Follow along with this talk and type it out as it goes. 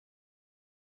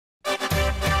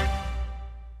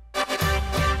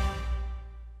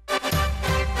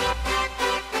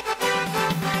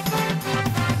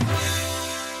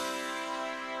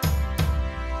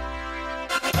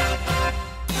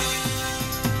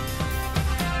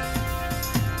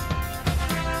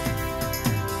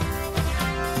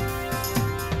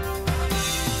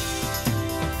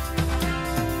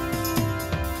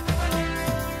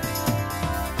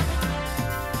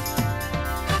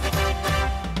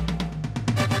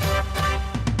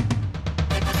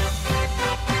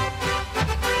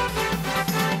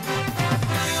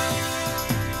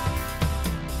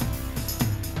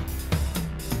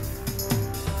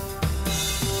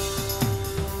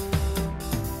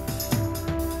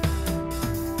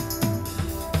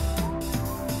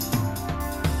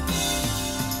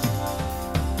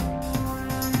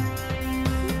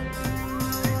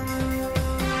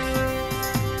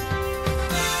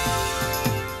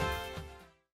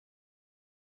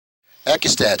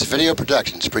AccuStats Video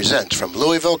Productions presents from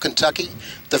Louisville, Kentucky,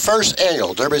 the first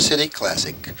annual Derby City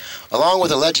Classic. Along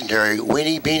with the legendary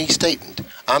Weenie, Beanie, Staton,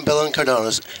 I'm Bill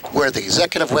Incardona. We're at the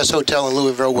Executive West Hotel in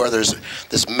Louisville, where there's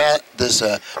this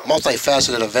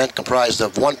multifaceted event comprised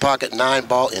of one pocket,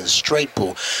 9-ball, and straight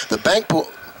pool. The bank pool,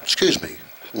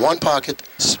 one pocket,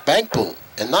 bank pool,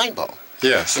 and 9-ball.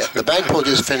 Yes. Yeah, the bank pool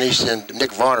just finished, and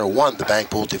Nick Varner won the bank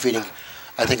pool, defeating,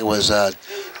 I think it was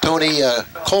Tony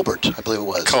Colbert, I believe it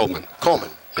was. Coleman.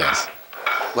 Coleman. Yes.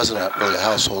 Wasn't really a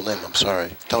household name, I'm sorry.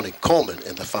 Tony Coleman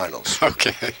in the finals.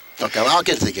 Okay. Okay, well, I'll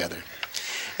get it together.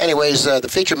 Anyways, the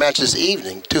feature match this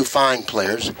evening, two fine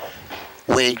players.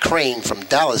 Wade Crane from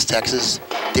Dallas, Texas.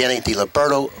 Danny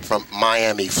Diliberto from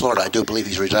Miami, Florida. I do believe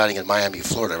he's residing in Miami,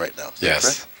 Florida right now.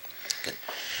 Yes.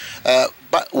 Okay.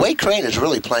 But Wade Crane is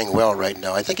really playing well right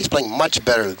now. I think he's playing much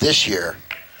better this year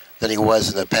than he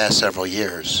was in the past several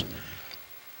years.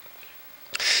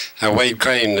 Now, Wade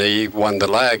Crane, he won the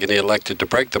lag and he elected to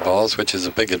break the balls, which is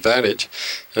a big advantage.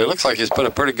 And it looks like he's put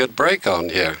a pretty good break on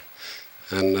here.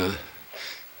 And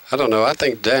I don't know, I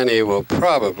think Danny will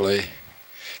probably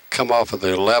come off of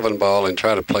the 11 ball and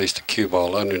try to place the cue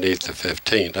ball underneath the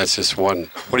 15. That's just one.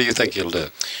 What do you think he'll do?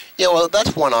 Yeah, well,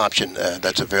 that's one option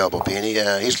that's available,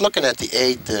 Beanie. He's looking at the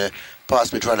 8,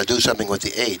 possibly trying to do something with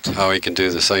the 8. How he can do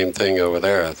the same thing over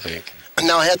there, I think.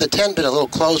 Now, had the 10 been a little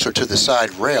closer to the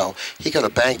side rail, he could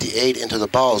have banked the 8 into the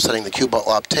ball, setting the cue ball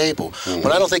off table. Mm-hmm.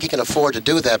 But I don't think he can afford to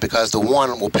do that because the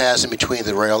 1 will pass in between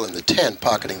the rail and the 10,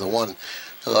 pocketing the 1.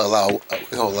 He'll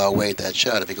allow Wade that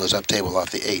shot if he goes up table off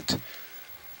the 8.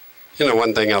 You know,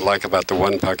 one thing I like about the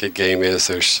one-pocket game is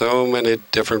there's so many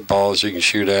different balls you can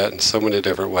shoot at in so many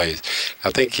different ways.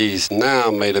 I think he's now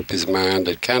made up his mind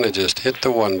to kind of just hit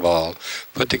the 1 ball,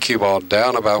 put the cue ball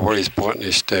down about where he's pointing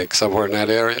his stick, somewhere in that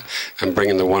area, and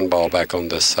bringing the 1 ball back on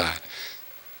this side.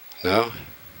 No?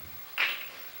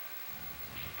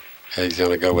 He's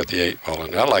going to go with the 8 ball,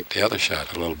 and I like the other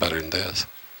shot a little better than this.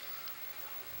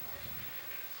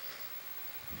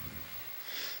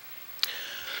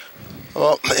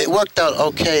 Well, it worked out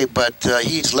okay, but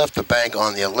he's left the bank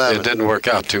on the 11. It didn't work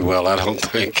out too well, I don't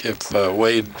think. If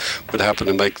Wade would happen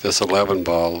to make this 11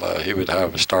 ball, he would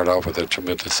start off with a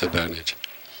tremendous advantage.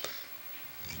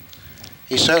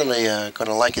 He's certainly going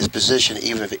to like his position,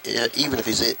 even if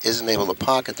he isn't able to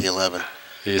pocket the 11.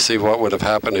 You see what would have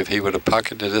happened if he would have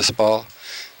pocketed this ball?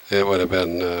 It would have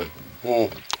been, well,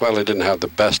 he didn't have the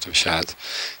best of shots.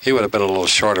 He would have been a little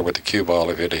shorter with the cue ball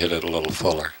if he'd hit it a little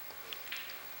fuller.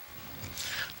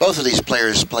 Both of these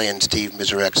players play in Steve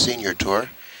Miserek's senior tour.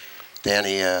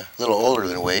 Danny a little older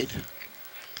than Wade,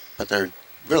 but they're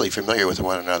really familiar with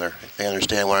one another. They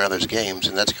understand one another's games,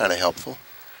 and that's kind of helpful.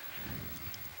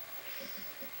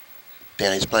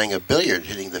 Danny's playing a billiard,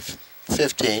 hitting the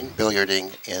 15,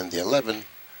 billiarding, and the 11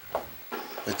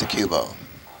 with the cue ball.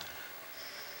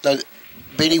 Now,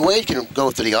 Beanie, Wade can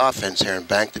go to the offense here and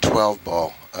bank the 12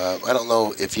 ball. I don't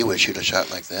know if you would shoot a shot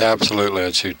like that. Absolutely,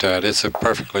 I'd shoot that. It's a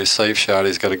perfectly safe shot.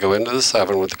 He's got to go into the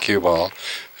 7 with the cue ball,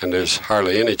 and there's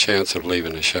hardly any chance of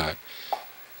leaving a shot.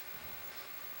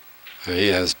 He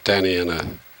has Danny in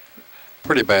a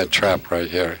pretty bad trap right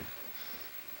here.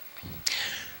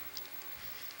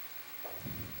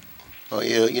 Well,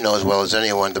 you know as well as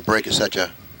anyone, the break is such a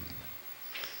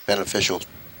beneficial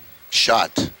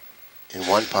shot in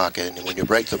one pocket, and when you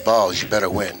break the balls, you better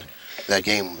win that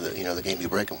game. The game you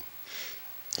break them.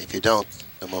 If you don't,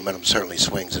 the momentum certainly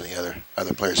swings in the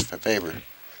other players' favor.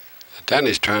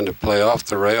 Danny's trying to play off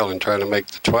the rail and trying to make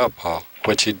the 12 ball,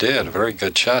 which he did. A very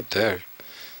good shot there.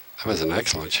 That was an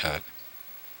excellent shot.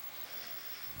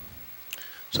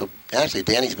 So actually,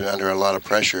 Danny's been under a lot of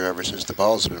pressure ever since the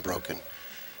balls have been broken.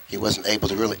 He wasn't able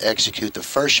to really execute the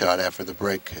first shot after the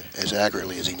break as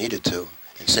accurately as he needed to.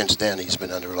 And since then, he's been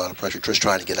under a lot of pressure just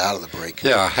trying to get out of the break.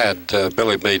 Yeah, had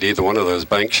Billy made either one of those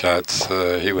bank shots,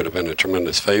 he would have been a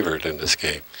tremendous favorite in this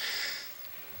game.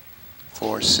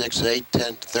 4, 6, 8,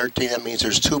 10, 13. That means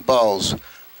there's 2 balls.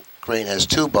 Crane has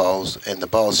 2 balls, and the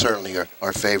balls certainly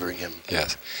are favoring him.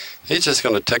 Yes. He's just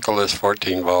going to tickle this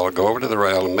 14 ball, go over to the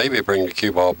rail, and maybe bring the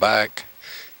cue ball back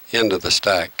into the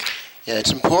stack. Yeah,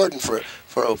 it's important for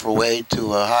Wade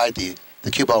to hide the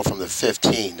cue ball from the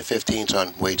 15. The 15's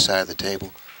on Wade's side of the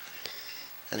table.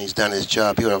 And he's done his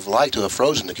job. He would have liked to have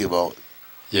frozen the cue ball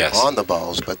on the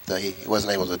balls, but he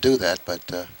wasn't able to do that.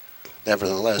 But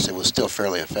nevertheless, it was still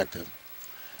fairly effective,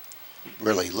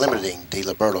 really limiting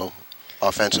Diliberto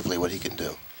offensively what he can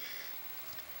do.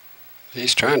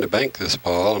 He's trying to bank this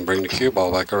ball and bring the cue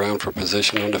ball back around for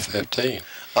position on the 15.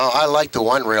 Oh, I like the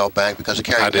one rail bank because it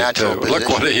carries natural position. Look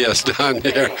what he has done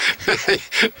here.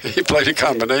 He played a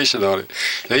combination on it.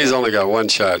 Now, he's only got one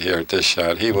shot here at this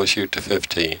shot. He will shoot to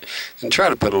 15 and try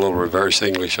to put a little reverse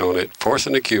English on it,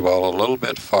 forcing the cue ball a little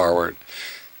bit forward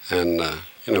and,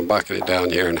 you know, bucket it down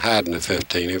here and hiding the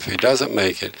 15. If he doesn't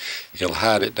make it, he'll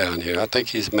hide it down here. I think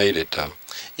he's made it, though.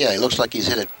 Yeah, it looks like he's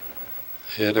hit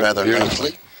it rather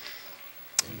nicely.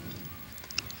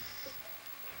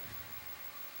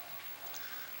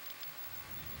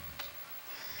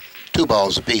 Two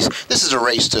balls apiece. This is a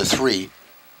race to 3,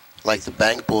 like the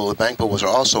bank pool. The bank pool was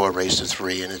also a race to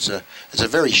 3, and it's a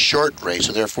very short race.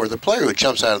 So therefore, the player who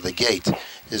jumps out of the gate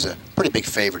is a pretty big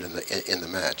favorite in the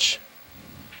match.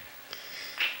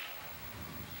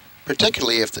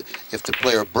 Particularly if the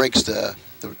player breaks the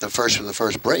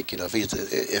first break. You know,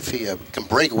 if he can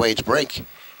break Wade's break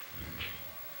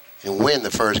and win the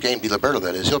first game, Diliberto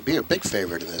that is, he'll be a big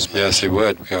favorite in this match. Yes, he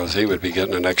would, because he would be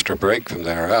getting an extra break from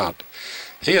there out.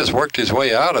 He has worked his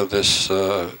way out of this,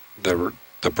 the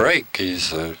break.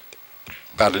 He's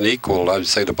about an equal, I would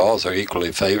say the balls are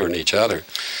equally favoring each other.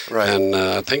 Right. And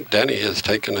I think Denny has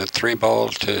taken a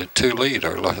 3-ball-to-2 lead,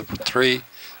 or 3,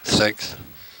 6,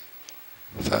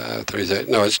 5, 3, 8.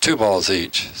 No, it's 2 balls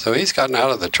each. So he's gotten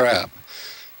out of the trap.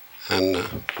 And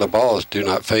the balls do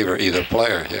not favor either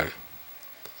player here.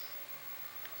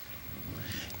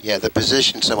 Yeah, the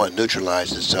position somewhat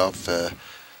neutralized itself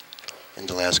in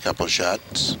the last couple of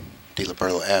shots.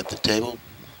 Diliberto at the table.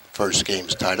 First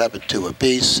game's tied up at 2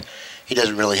 apiece. He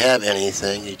doesn't really have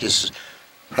anything. He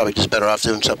probably just better off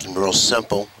doing something real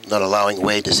simple, not allowing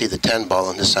Wade to see the 10 ball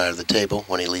on this side of the table.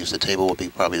 When he leaves the table will be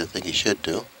probably the thing he should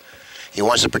do. He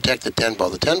wants to protect the 10 ball.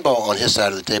 The 10 ball on his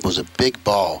side of the table is a big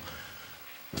ball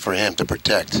for him to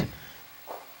protect.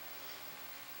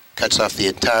 Cuts off the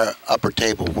entire upper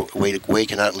table. Wade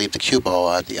cannot leave the cue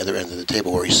ball at the other end of the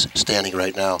table where he's standing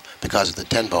right now because of the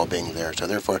 10 ball being there. So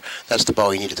therefore, that's the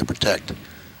ball he needed to protect.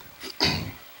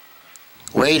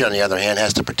 Wade, on the other hand,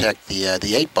 has to protect the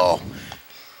 8 ball.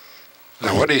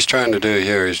 Now what he's trying to do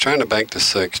here, he's trying to bank the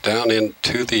 6 down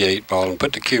into the 8 ball and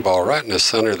put the cue ball right in the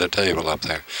center of the table up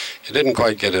there. He didn't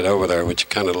quite get it over there, which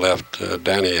kind of left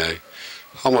Danny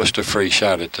almost a free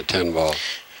shot at the 10 ball.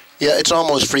 Yeah, it's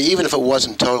almost free. Even if it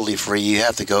wasn't totally free, you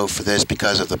have to go for this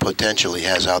because of the potential he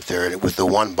has out there with the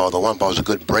 1 ball. The 1 ball is a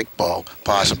good break ball,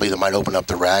 possibly, that might open up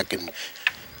the rack and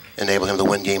enable him to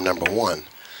win game number 1.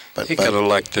 But he could have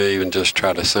liked to even just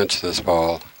try to cinch this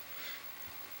ball.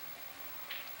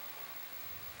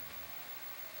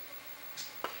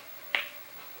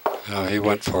 He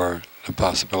went for the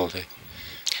possibility.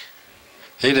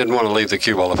 He didn't want to leave the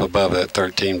cue ball up above that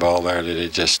 13 ball there that he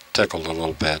just tickled a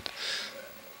little bit.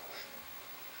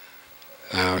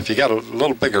 Now, if you got a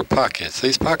little bigger pockets,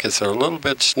 these pockets are a little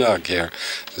bit snug here,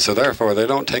 so therefore they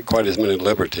don't take quite as many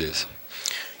liberties.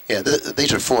 Yeah,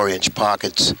 these are 4-inch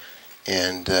pockets,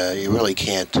 and you really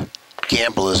can't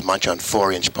gamble as much on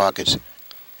 4-inch pockets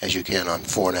as you can on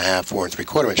 4.5, 4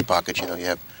 3/4-inch pockets. You know,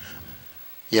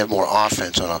 you have more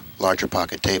offense on a larger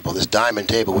pocket table. This diamond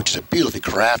table, which is a beautifully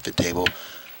crafted table,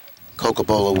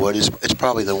 Coca-Cola wood, it's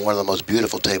probably one of the most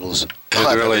beautiful tables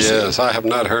It really is. I have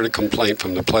not heard a complaint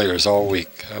from the players all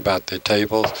week about the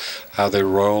tables, how they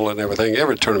roll and everything.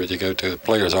 Every tournament you go to, the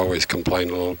players always complain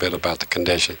a little bit about the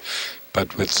condition.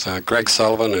 But with Greg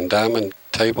Sullivan and diamond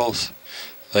tables,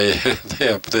 they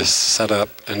have this set up,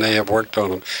 and they have worked on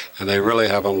them, and they really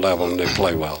have them level, and they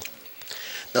play well.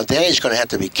 Now, Danny's going to have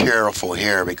to be careful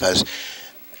here because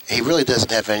he really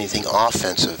doesn't have anything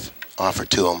offensive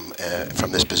offered to him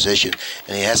from this position,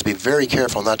 and he has to be very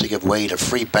careful not to give Wade a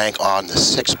free bank on the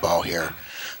 6 ball here.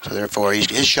 So therefore,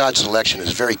 his shot selection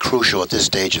is very crucial at this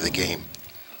stage of the game.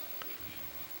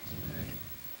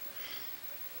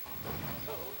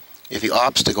 If he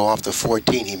opts to go off the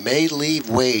 14, he may leave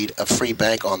Wade a free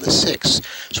bank on the 6,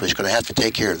 so he's going to have to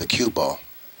take care of the cue ball.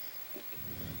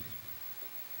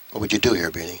 What would you do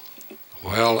here, Beanie?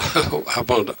 Well,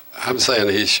 I'm saying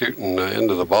he's shooting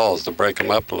into the balls to break them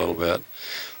up a little bit.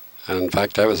 And in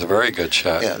fact, that was a very good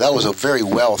shot. Yeah, that was a very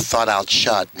well thought out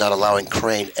shot, not allowing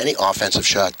Crane any offensive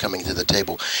shot coming to the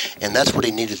table. And that's what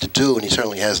he needed to do, and he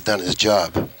certainly has done his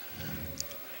job.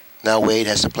 Now Wade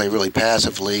has to play really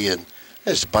passively and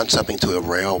just bunt something to a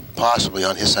rail, possibly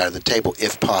on his side of the table,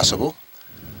 if possible.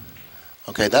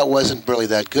 Okay, that wasn't really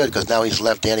that good because now he's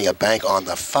left Danny a bank on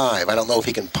the 5. I don't know if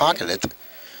he can pocket it.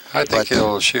 I think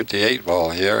he'll shoot the 8 ball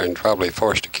here and probably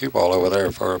force the cue ball over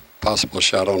there for a possible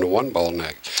shot on the 1 ball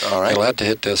next. All right. He'll have to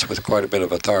hit this with quite a bit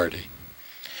of authority.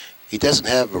 he doesn't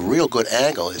have a real good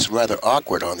angle. It's rather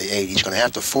awkward on the 8. He's going to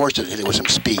have to force it to hit it with some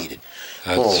speed.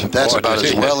 That's about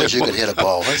as well as you could hit a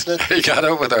ball, isn't it? He got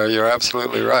over there. You're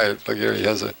absolutely right. Look here, he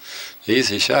has an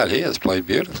easy shot. He has played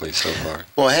beautifully so far.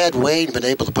 Well, had Wayne been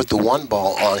able to put the 1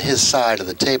 ball on his side of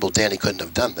the table, Danny couldn't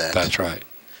have done that. That's right.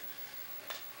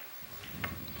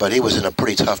 But he was in a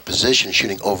pretty tough position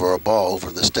shooting over a ball over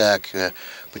the stack,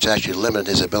 which actually limited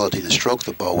his ability to stroke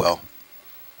the ball well.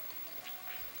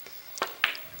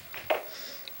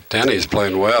 Danny's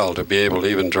playing well to be able to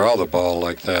even draw the ball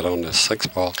like that on the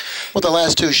 6th ball. Well, the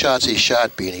last 2 shots he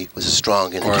shot, Beanie, was a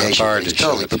strong indication that he's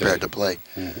totally prepared to play.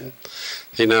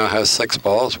 He now has 6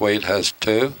 balls. Wade has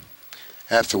 2.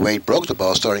 After Wade broke the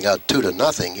ball, starting out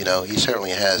 2-0, you know, he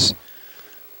certainly has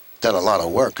done a lot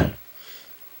of work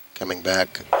coming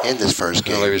back in this first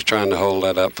game. Well, he was trying to hold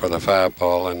that up for the 5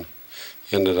 ball and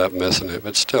ended up missing it.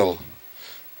 But still,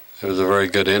 it was a very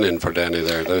good inning for Danny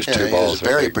there. Those 2 balls were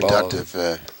very productive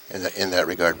in that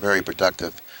regard, very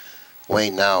productive.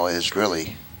 Wayne now is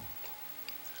really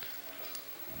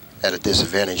at a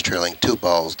disadvantage, trailing 2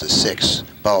 balls to 6,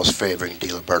 balls favoring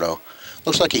Diliberto.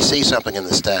 Looks like he sees something in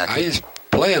the stack. He's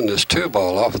playing this 2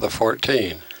 ball off of the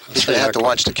 14. He's going to have to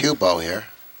watch the cue ball here.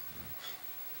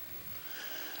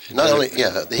 Not only,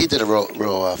 he did a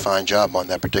real fine job on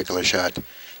that particular shot.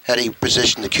 Had he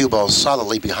positioned the cue ball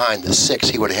solidly behind the 6,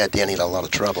 he would have had Danny in a lot of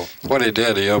trouble. What he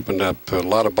did, he opened up a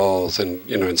lot of balls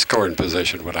in scoring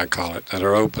position, what I call it, that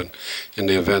are open in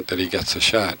the event that he gets a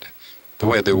shot. The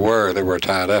way they were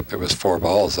tied up. There was 4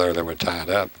 balls there that were tied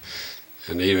up.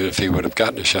 And even if he would have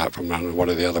gotten a shot from one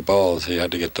of the other balls, he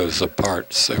had to get those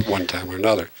apart at one time or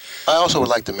another. I also would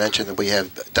like to mention that we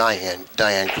have Diane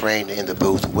Crane in the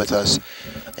booth with us,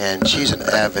 and she's an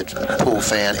avid pool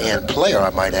fan and player,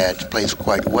 I might add. She plays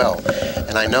quite well.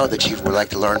 And I know that she would like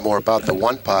to learn more about the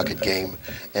 1-pocket game.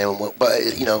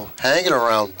 But, you know, hanging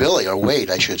around Billy, or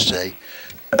Wade, I should say,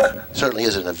 certainly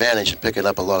is an advantage in picking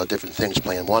up a lot of different things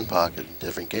playing 1-pocket in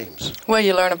different games. Well,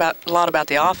 you learn a lot about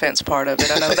the offense part of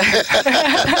it. I know that.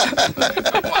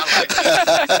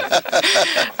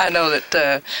 I know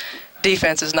that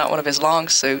defense is not one of his long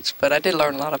suits, but I did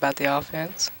learn a lot about the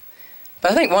offense.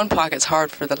 But I think 1-pocket's hard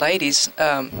for the ladies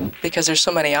because there's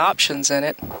so many options in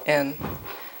it, and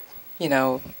you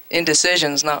know,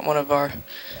 indecision's not one of our,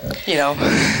 you know,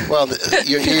 well,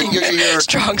 you're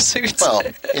strong suits. Well,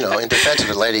 you know, in defense of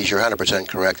the ladies, you're 100%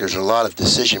 correct. There's a lot of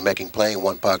decision-making playing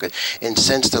 1-pocket. And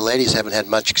since the ladies haven't had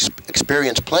much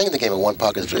experience playing the game of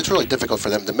 1-pocket, it's really difficult for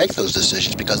them to make those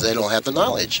decisions because they don't have the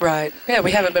knowledge. Right. Yeah,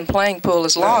 we haven't been playing pool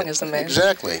as long as the men.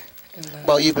 Exactly.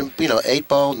 Well, you've been, you know,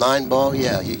 8-ball, 9-ball,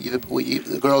 yeah.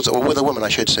 The girls, or with the women, I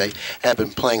should say, have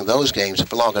been playing those games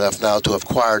for long enough now to have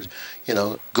acquired, you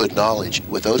know, good knowledge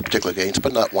with those particular games,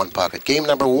 but not 1-pocket. Game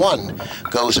number 1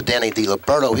 goes to Danny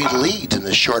Diliberto. He leads in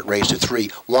this short race to 3,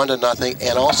 1-0,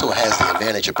 and also has the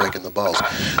advantage of breaking the balls.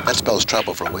 That spells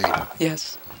trouble for Wade.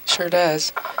 Yes, sure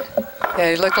does. Yeah,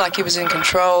 it looked like he was in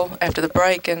control after the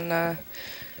break, and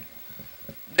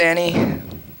Danny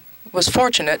was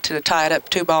fortunate to tie it up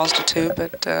 2 balls to 2,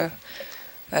 but that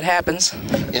happens.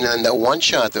 And then that one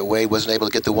shot that Wade wasn't able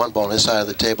to get the 1 ball on his side of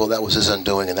the table, that was his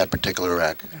undoing in that particular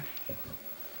rack.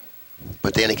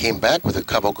 But Danny came back with a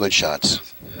couple good shots.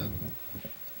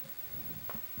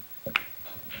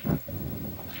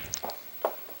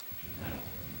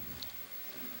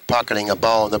 Pocketing a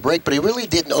ball in the break, but he really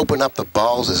didn't open up the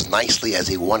balls as nicely as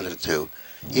he wanted it to.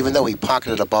 Even though he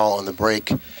pocketed a ball on the break,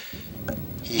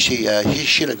 he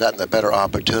should have gotten a better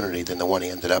opportunity than the one he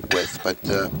ended up with, but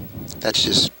that's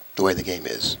just the way the game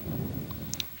is.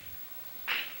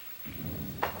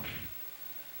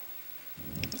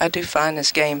 I do find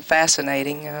this game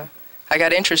fascinating. I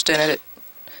got interested in it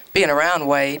being around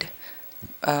Wade,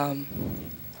 but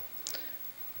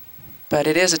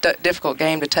it is a difficult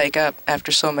game to take up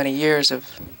after so many years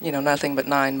of, you know, nothing but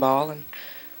 9-ball, and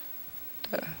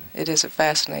it is a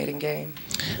fascinating game.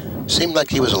 Seemed like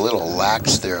he was a little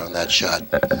lax there on that shot.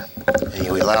 And he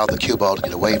allowed the cue ball to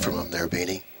get away from him there,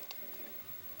 Beanie.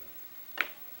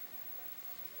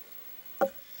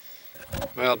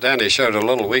 Well, Danny showed a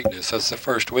little weakness. That's the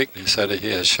first weakness that he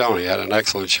has shown. He had an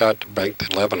excellent shot to bank the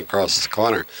 11 across the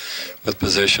corner with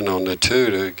position on the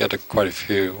 2 to get quite a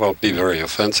few, well, be very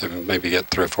offensive and maybe get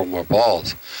 3 or 4 more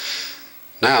balls.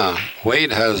 Now,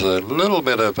 Wade has a little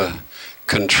bit of a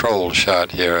control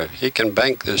shot here. He can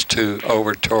bank this 2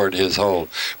 over toward his hole,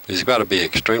 but he's got to be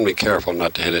extremely careful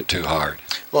not to hit it too hard.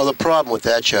 Well, the problem with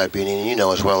that shot, Beanie, and you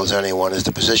know as well as anyone, is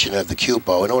the position of the cue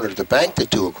ball. In order to bank the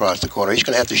 2 across the corner, he's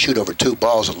going to have to shoot over 2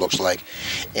 balls, it looks like,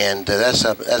 and that's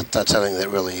not something that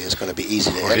really is going to be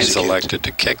easy to execute. He's elected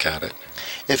to kick at it.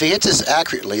 If he hits this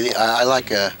accurately, I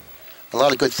like a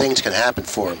lot of good things can happen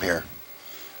for him here.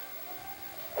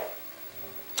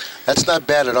 That's not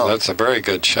bad at all. That's a very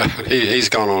good shot. He's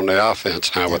gone on the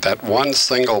offense now with that one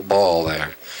single ball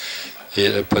there.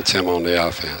 It puts him on the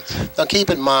offense. Now keep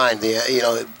in mind, he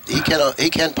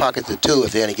can pocket the 2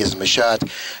 if Danny gives him a shot,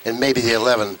 and maybe the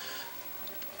 11.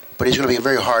 But he's going to be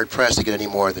very hard pressed to get any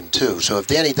more than 2. So if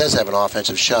Danny does have an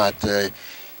offensive shot,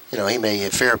 he may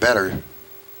fare better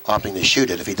opting to shoot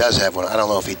it if he does have one. I don't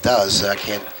know if he does. I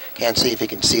can't see if he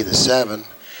can see the 7.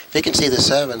 If he can see the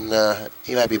 7,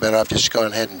 he might be better off just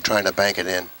going ahead and trying to bank it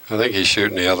in. I think he's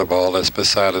shooting the other ball that's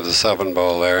beside of the 7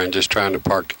 ball there and just trying to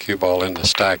park the cue ball in the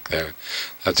stack there.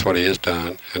 That's what he has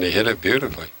done, and he hit it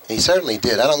beautifully. He certainly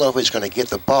did. I don't know if he's going to get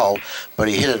the ball, but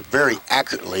he hit it very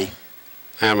accurately.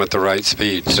 And with the right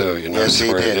speed, too. You know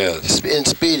where it is. In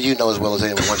speed, you know as well as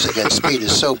anyone, once again, speed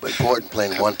is so important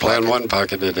playing one pocket. Playing one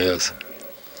pocket it is.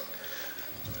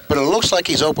 But it looks like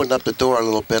he's opened up the door a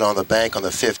little bit on the bank on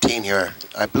the 15 here.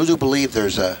 I do believe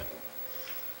there's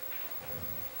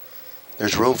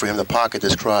room for him to pocket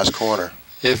this cross corner.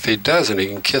 If he doesn't, he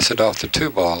can kiss it off the 2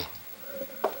 ball.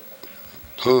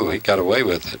 Ooh, he got away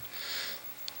with it.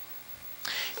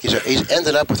 He's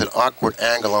ended up with an awkward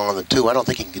angle on the 2. I don't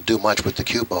think he can do much with the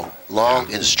cue ball.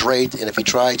 Long and straight, and if he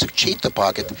tries to cheat the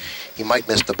pocket, he might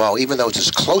miss the ball. Even though it's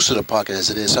as close to the pocket as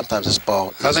it is, sometimes this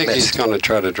ball is I think missed. He's going to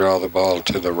try to draw the ball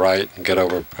to the right and get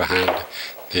over behind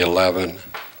the 11,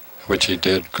 which he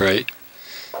did great.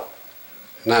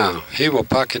 Now, he will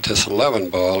pocket this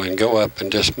 11 ball and go up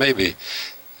and just maybe,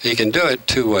 he can do it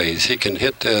 2 ways. He can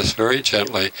hit this very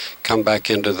gently, come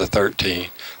back into the 13,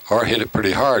 or hit it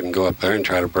pretty hard and go up there and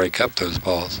try to break up those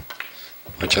balls,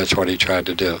 which that's what he tried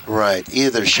to do. Right.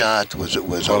 Either shot was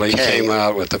well, okay. He came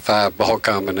out with the 5-ball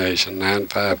combination.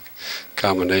 9-5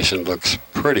 combination looks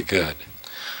pretty good.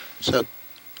 So,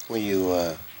 when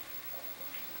you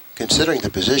considering the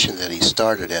position that he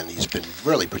started in, he's been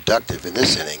really productive in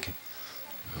this inning.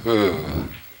 Ooh.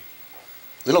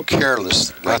 Little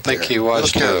careless. Right I think there. He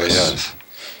was too. Yes.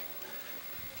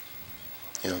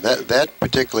 That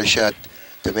particular shot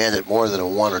demanded more than a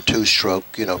 1 or 2 stroke,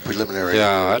 preliminary.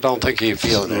 Yeah, I don't think he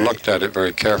looked at it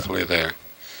very carefully there.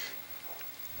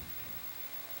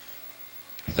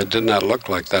 It did not look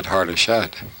like that hard a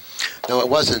shot. No, it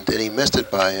wasn't, and he missed it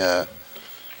by a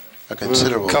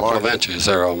considerable margin. A couple margin. of inches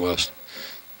there almost.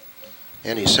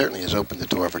 And he certainly has opened the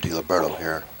door for Diliberto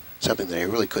here, something that he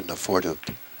really couldn't afford to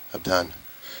have done.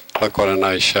 Look what a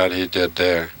nice shot he did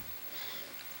there.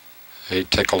 He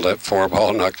tickled that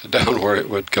 4-ball, knocked it down where it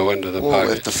would go into the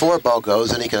pocket. If the 4-ball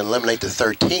goes, then he can eliminate the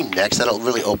 13 next. That'll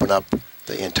really open up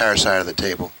the entire side of the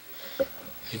table.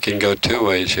 He can go 2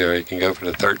 ways here. He can go for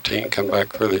the 13, come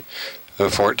back for the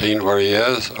 14 where he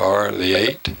is, or the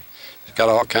 8. He's got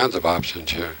all kinds of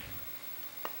options here.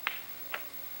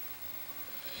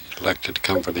 He elected to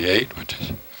come for the 8, which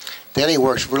is... Danny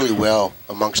works really well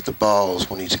amongst the balls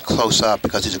when he's close up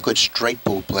because he's a good straight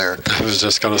pool player. I was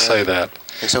just going to say that.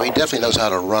 And so he definitely knows how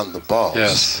to run the balls.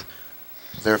 Yes.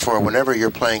 Therefore, whenever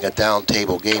you're playing a down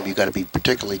table game, you've got to be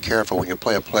particularly careful when you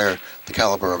play a player the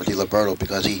caliber of Diliberto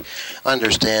because he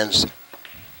understands,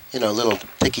 little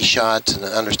ticky shots and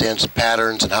understands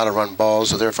patterns and how to run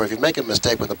balls. So therefore, if you make a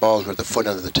mistake when the balls are at the foot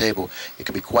end of the table, it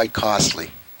can be quite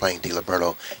costly playing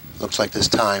Diliberto. Looks like this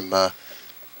time,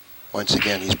 once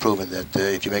again, he's proven that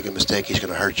if you make a mistake, he's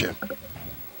going to hurt you.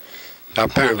 Now,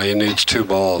 apparently, he needs 2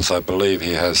 balls. I believe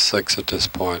he has 6 at this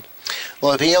point.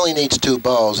 Well, if he only needs 2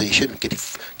 balls, he shouldn't get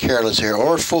careless here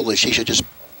or foolish. He should just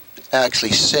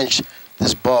actually cinch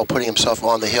this ball, putting himself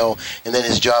on the hill, and then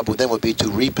his job would be to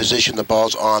reposition the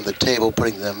balls on the table,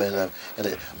 putting them in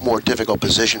a more difficult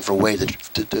position for Wade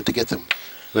to get them.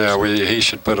 Yeah, he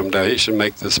should put them down. He should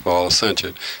make this ball, cinch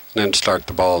it, and then start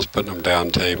the balls, putting them down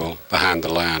table behind the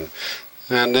line.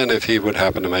 And then if he would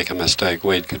happen to make a mistake,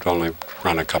 Wade could only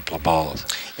run a couple of balls.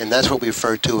 And that's what we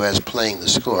refer to as playing the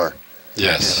score.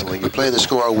 Yes. When you play the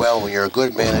score well, when you're a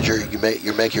good manager, you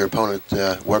make your opponent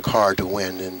work hard to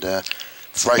win and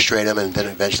frustrate him and then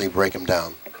eventually break him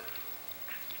down.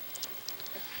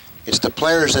 It's the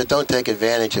players that don't take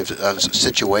advantage of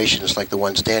situations like the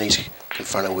ones Danny's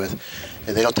confronted with.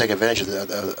 And they don't take advantage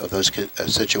of those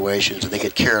situations, and they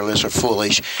get careless or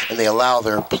foolish, and they allow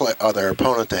their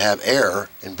opponent to have air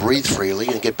and breathe freely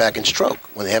and get back in stroke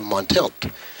when they have them on tilt.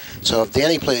 So if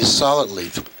Danny plays solidly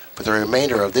for the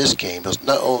remainder of this game, he'll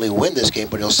not only win this game,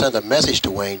 but he'll send a message to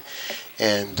Wayne,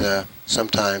 and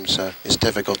sometimes it's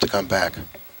difficult to come back.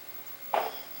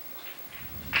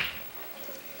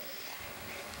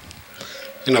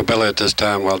 Billy, at this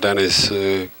time, while Danny's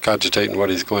cogitating what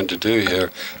he's going to do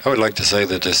here, I would like to say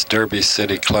that this Derby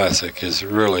City Classic is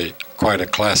really quite a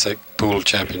classic pool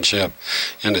championship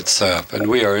in itself. And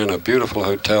we are in a beautiful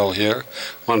hotel here,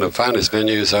 one of the finest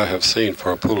venues I have seen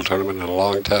for a pool tournament in a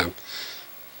long time.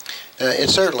 It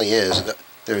certainly is.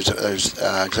 There's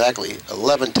exactly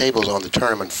 11 tables on the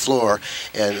tournament floor,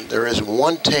 and there is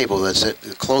one table that's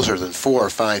closer than 4 or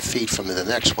 5 feet from the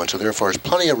next one, so therefore there's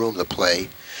plenty of room to play,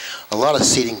 a lot of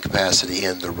seating capacity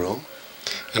in the room.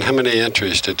 And how many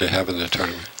entries did they have in the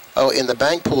tournament? Oh, in the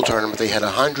bank pool tournament, they had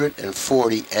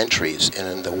 140 entries, and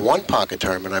in the one pocket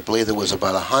tournament, I believe there was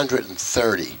about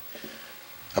 130,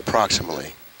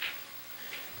 approximately.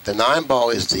 The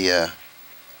 9-ball is the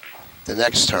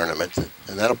next tournament,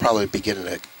 and that'll probably begin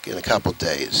in a couple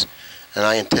days. And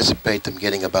I anticipate them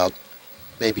getting about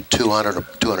maybe 200 or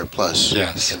 200 plus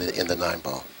yes. in the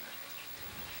 9-ball.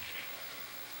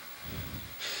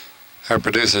 Our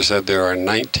producer said there are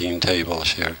 19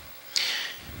 tables here.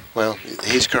 Well,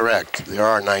 he's correct. There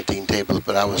are 19 tables,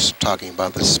 but I was talking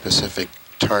about the specific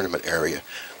tournament area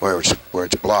where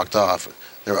it's blocked off.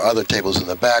 There are other tables in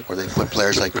the back where they put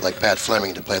players like Pat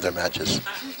Fleming to play their matches.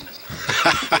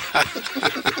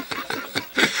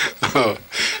 Oh,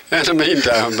 in the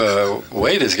meantime,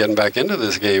 Wade is getting back into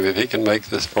this game if he can make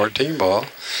this 14-ball.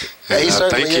 Yeah, I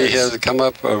think is. he has come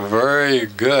up very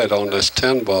good on this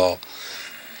 10-ball.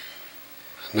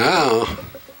 Now,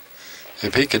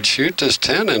 if he could shoot this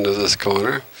 10 into this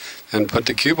corner and put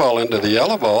the cue ball into the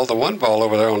yellow ball, the 1 ball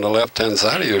over there on the left-hand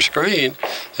side of your screen,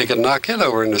 he can knock it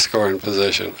over in the scoring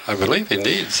position. I believe he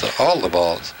needs all the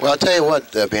balls. Well, I'll tell you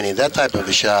what, Beanie, that type of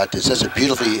a shot is such a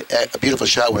beautiful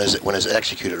shot when it's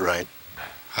executed right.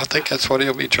 I think that's what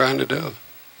he'll be trying to do.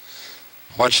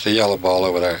 Watch the yellow ball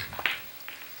over there.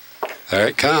 There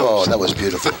it comes. Oh, that was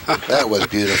beautiful. That was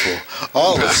beautiful.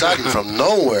 All of a sudden, from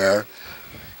nowhere,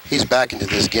 he's back into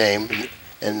this game.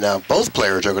 And both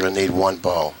players are going to need 1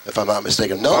 ball, if I'm not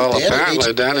mistaken. No, well,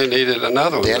 apparently Danny needed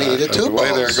another one. Danny needed 2 balls. The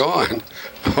way they're going.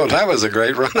 Well, that was a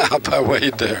great run out by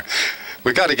Wade there.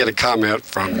 We got to get a comment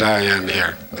from Diane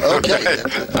here. Okay.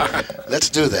 Let's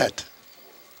do that.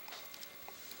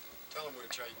 Tell them we're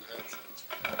trading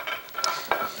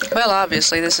headsets. Well,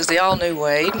 obviously, this is the all-new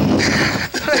Wade.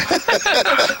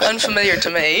 Unfamiliar to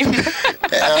me.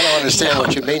 I don't understand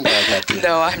what you mean by that.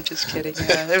 No, I'm just kidding.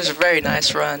 It was a very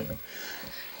nice run.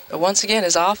 But once again,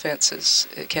 his offense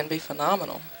it can be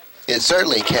phenomenal. It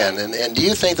certainly can. And do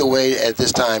you think the Wade at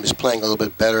this time is playing a little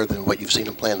bit better than what you've seen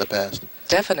him play in the past?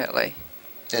 Definitely.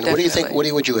 And what do you think? What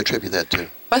would you attribute that to? Well,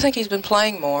 I think he's been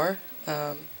playing more.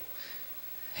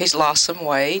 He's lost some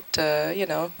weight, you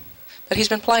know, but he's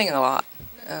been playing a lot,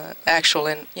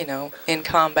 in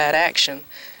combat action,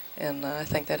 and I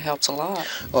think that helps a lot.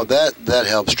 Well, that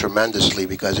helps tremendously,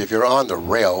 because if you're on the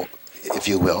rail, if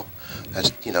you will,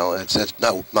 that's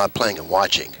not playing and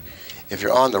watching. If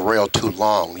you're on the rail too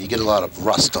long, you get a lot of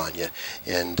rust on you,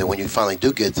 and when you finally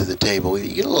do get to the table,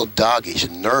 you get a little doggish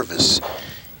and nervous.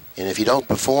 And if you don't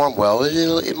perform well,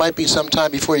 it might be some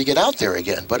time before you get out there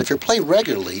again. But if you play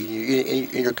regularly,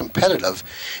 and you're competitive,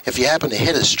 if you happen to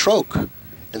hit a stroke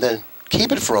and then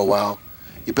keep it for a while,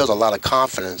 you build a lot of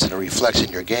confidence, and it reflects in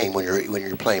your game when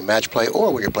you're playing match play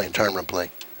or when you're playing tournament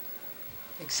play.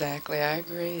 Exactly, I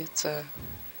agree. It's a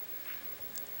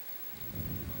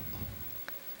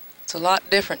lot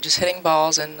different just hitting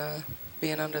balls and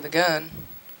being under the gun.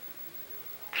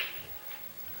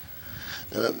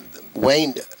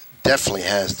 Wayne definitely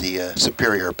has the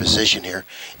superior position here.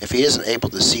 If he isn't able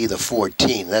to see the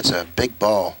 14, that's a big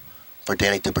ball for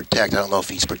Danny to protect. I don't know if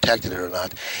he's protected it or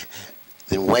not.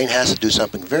 Then Wayne has to do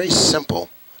something very simple,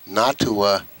 not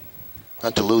to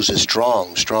lose his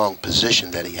strong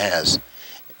position that he has.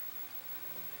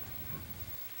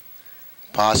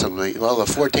 Possibly, well, the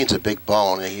 14's a big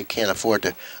ball, and you can't afford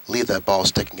to leave that ball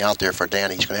sticking out there for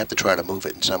Danny. He's going to have to try to move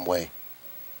it in some way.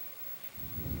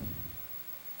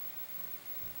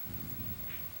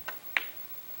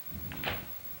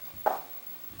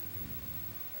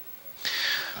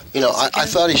 You know, I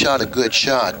thought he shot a good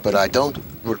shot, but I don't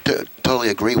totally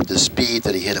agree with the speed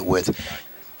that he hit it with.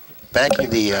 Banking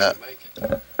the,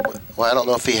 well, I don't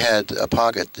know if he had a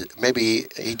pocket. Maybe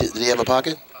he did he have a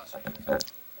pocket?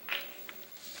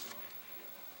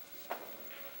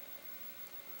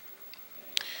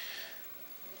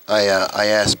 I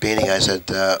asked Beanie, I said,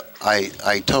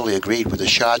 I totally agreed with the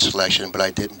shot selection, but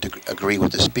I didn't agree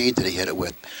with the speed that he hit it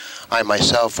with. I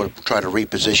myself would try to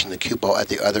reposition the cue ball at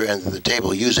the other end of the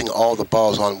table, using all the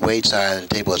balls on Wade's side of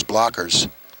the table as blockers,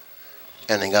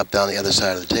 ending up down the other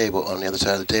side of the table, on the other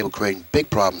side of the table, creating big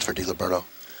problems for Diliberto.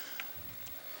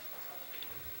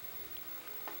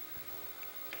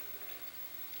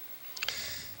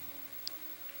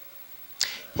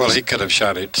 Well, he could have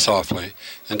shot it softly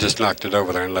and just knocked it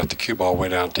over there and left the cue ball way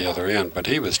down at the other end. But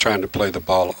he was trying to play the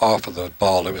ball off of the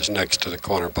ball that was next to the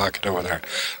corner pocket over there.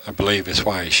 I believe is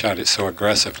why he shot it so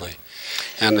aggressively.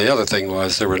 And the other thing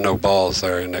was there were no balls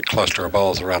there in that cluster of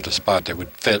balls around the spot that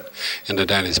would fit into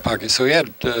Danny's pocket. So he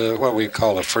had what we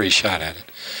call a free shot at it.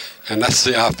 And that's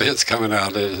the offense coming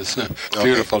out. It's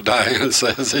beautiful. Diane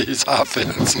says he's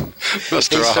offense.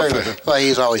 Mr. Offense. Well,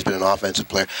 he's always been an offensive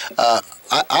player.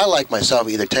 I like myself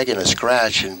either taking a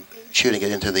scratch and shooting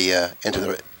it into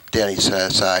the Danny's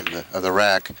side of the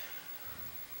rack,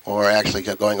 or actually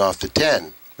going off the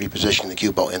 10, repositioning the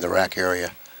cue ball in the rack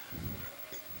area.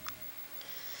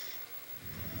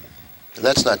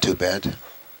 That's not too bad.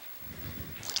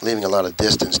 Leaving a lot of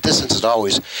distance. Distance is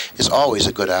always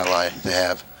a good ally to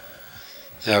have.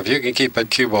 Yeah, if you can keep that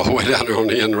cue ball way down there on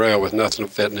the end rail with nothing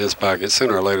to fit in his pocket,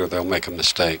 sooner or later they'll make a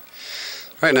mistake.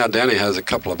 Right now, Danny has a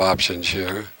couple of options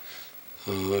here.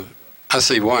 I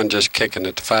see one just kicking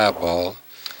at the 5 ball,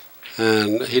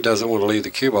 and he doesn't want to leave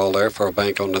the cue ball there for a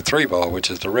bank on the 3 ball,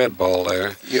 which is the red ball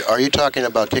there. Are you talking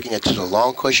about kicking it to the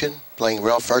long cushion, playing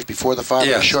rail first before the 5,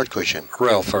 yes, or short cushion?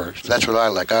 Rail first. That's what I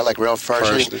like. I like rail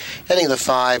first. Hitting the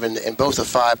 5, and both the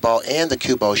 5 ball and the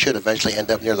cue ball should eventually end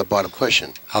up near the bottom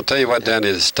cushion. I'll tell you what Danny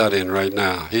is studying right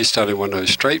now. He's studying one of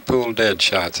those straight pool dead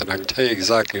shots, and I can tell you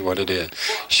exactly what it is.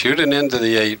 Shooting into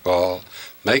the 8 ball,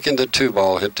 making the 2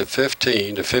 ball hit the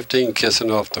 15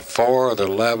 kissing off the 4 or the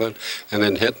 11, and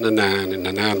then hitting the 9, and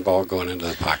the 9 ball going into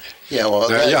the pocket. Yeah, well,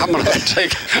 I'm going to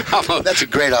take. That's a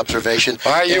great observation.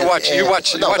 All right, you watch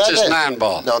this 9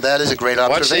 ball. No, that is a great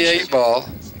observation. Watch the 8 ball.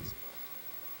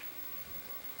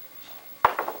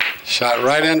 Shot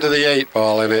right into the 8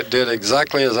 ball, and it did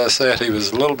exactly as I said. He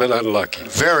was a little bit unlucky.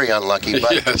 Very unlucky,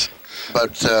 but yes.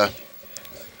 But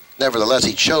nevertheless,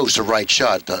 he chose the right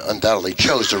shot, undoubtedly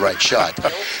chose the right shot.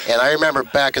 And I remember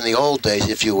back in the old days,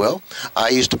 if you will, I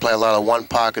used to play a lot of 1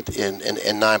 pocket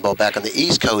in 9 ball back on the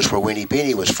East Coast where Weenie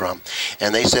Beanie was from.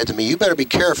 And they said to me, you better be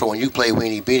careful when you play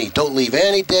Weenie Beanie. Don't leave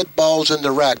any dead balls in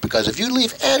the rack, because if you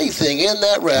leave anything in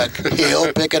that rack,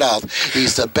 he'll pick it out.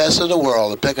 He's the best in the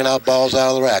world at picking out balls out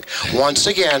of the rack. Once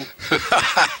again, I'm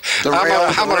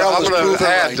going to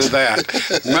add to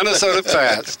that. Minnesota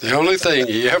Pats, the only thing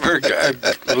he ever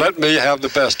let me have the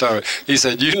best of it. He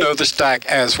said, you know the stack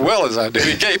as well as I do.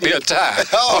 He gave me a tie.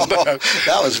 Oh,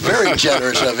 that was very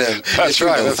generous of him. That's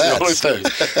right. That's the only thing.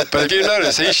 But if you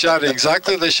notice, he shot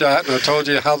exactly the shot, and I told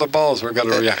you how the balls were going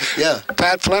to react. Yeah.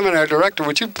 Pat Fleming, our director,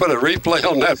 would you put a replay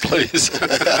on that, please?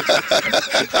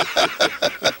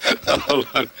 Hold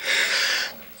on.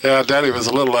 Yeah, Danny was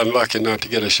a little unlucky not to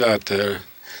get a shot there.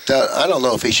 I don't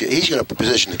know if he should. He's going to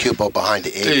position the cue ball behind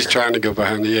the 8. He's trying to go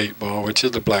behind the 8 ball, which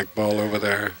is the black ball over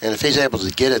there. And if he's able to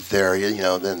get it there,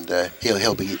 then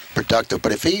he'll be productive.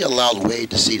 But if he allowed Wade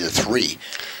to see the 3,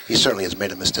 he certainly has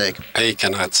made a mistake. He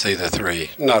cannot see the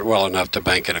 3, not well enough to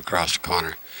bank it across the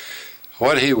corner.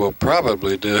 What he will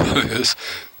probably do is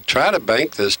try to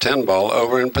bank this 10 ball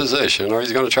over in position, or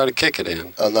he's going to try to kick it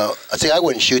in. No, see, I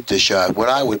wouldn't shoot this shot. What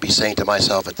I would be saying to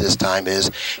myself at this time is,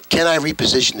 can I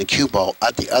reposition the cue ball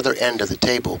at the other end of the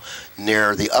table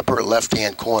near the upper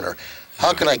left-hand corner?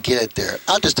 How can I get it there?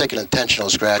 I'll just take an intentional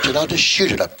scratch, and I'll just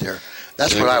shoot it up there.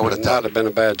 That's what I would have done. Not have been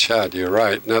a bad shot, you're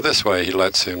right. Now, this way he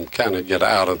lets him kind of get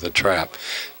out of the trap.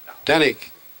 Danny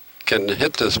can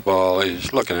hit this ball.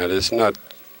 He's looking at it. He's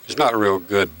not a real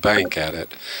good bank at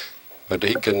it. But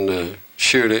he can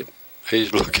shoot it.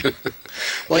 He's looking.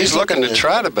 Well, he's looking to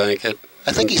try to bank it.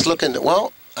 I think he's looking.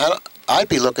 Well, I'd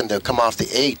be looking to come off the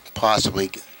 8,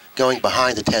 possibly going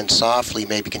behind the 10 softly,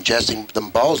 maybe congesting the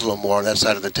balls a little more on that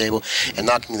side of the table, and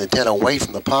knocking the 10 away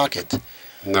from the pocket.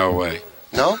 No way.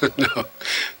 No. No,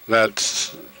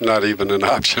 that's not even an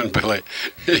option, Billy.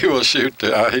 He will shoot.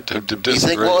 I hate to disagree. You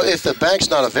think? Well, if the bank's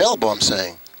not available, I'm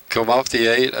saying. Come off the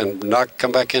 8 and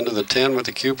come back into the 10 with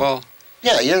the cue ball.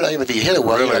 Yeah, if you hit it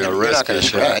well, really you're not going to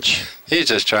scratch. He's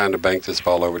just trying to bank this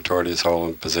ball over toward his hole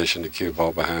and position the cue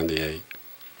ball behind the 8.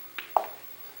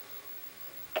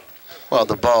 Well,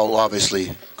 the ball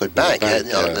obviously could bank.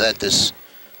 That this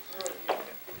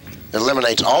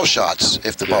eliminates all shots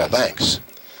if the ball banks.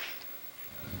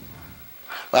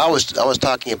 Well, I was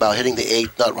talking about hitting the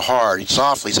 8 not hard,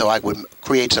 softly, so I would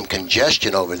create some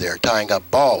congestion over there, tying up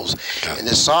balls, and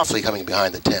this softly coming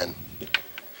behind the 10.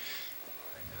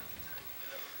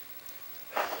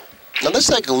 Now let's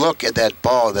take a look at that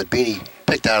ball that Beanie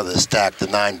picked out of the stack, the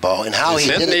 9 ball, and how he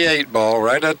hit it. It's hitting the 8 ball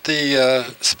right at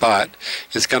the spot.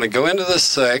 It's going to go into the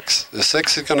 6. The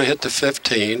 6 is going to hit the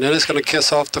 15. Then it's going to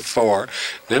kiss off the 4.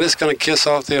 Then it's going to kiss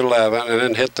off the 11, and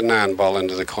then hit the 9 ball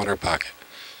into the corner pocket.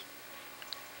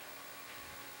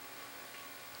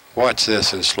 Watch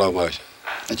this in slow motion.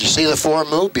 Did you see the 4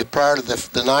 move prior to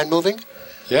the 9 moving?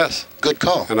 Yes. Good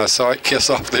call. And I saw it kiss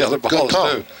off the other balls,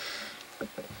 too.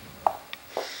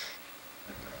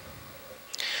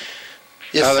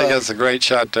 I think that's a great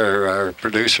shot there. Our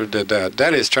producer did that.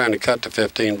 Danny's trying to cut the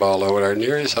 15 ball over there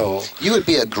near his hole. You would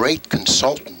be a great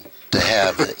consultant to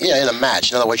have in a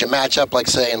match. In other words, you match up like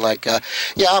saying, like, yeah,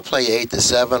 I'll play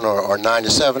 8-7 or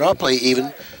 9-7. I'll play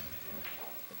even.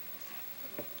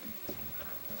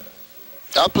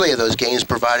 I'll play those games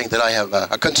providing that I have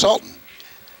a consultant.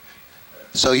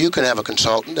 So you can have a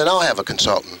consultant, and I'll have a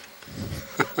consultant.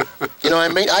 You know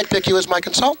what I mean? I'd pick you as my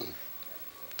consultant.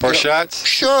 For shots?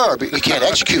 Sure, but you can't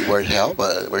execute where hell,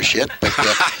 but we're shit. But,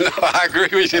 no, I agree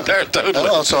with you there totally.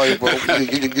 Oh, so you're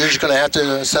just going to have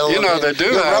to settle. You know, they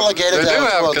do have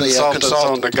consultants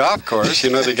on the golf course. You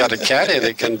know, they got a caddy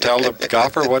that can tell the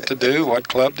golfer what to do, what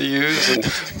club to use, and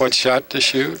what shot to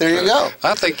shoot. There you go.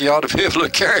 I think you ought to be able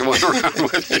to carry one around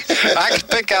with you. I can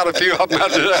pick out a few of them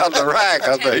out of the rack,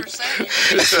 I think.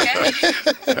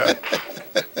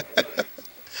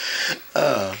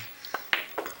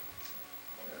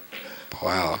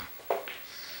 Wow.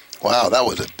 Wow, that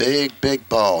was a big, big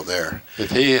ball there. If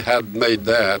he had made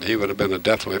that, he would have been a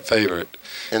definite favorite.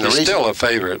 And he's still a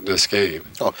favorite in this game.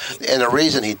 Oh, and the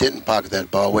reason he didn't pocket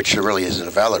that ball, which really isn't a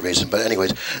valid reason, but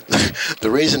anyways, the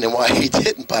reason why he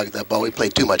didn't pocket that ball, he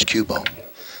played too much cue ball.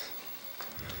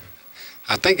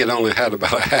 I think it only had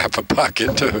about a half a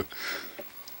pocket, too.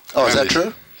 Oh, is that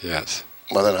true? Yes.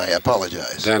 Well, then I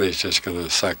apologize. Danny's just going to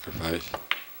sacrifice.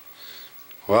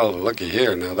 Well, looky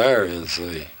here. Now, there is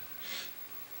a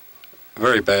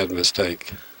very bad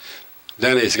mistake.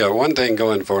 Danny's got one thing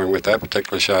going for him with that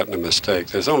particular shot and a mistake.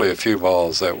 There's only a few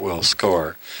balls that will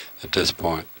score at this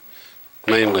point,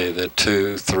 mainly the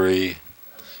 2, 3,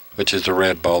 which is the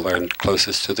red ball there and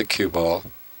closest to the cue ball.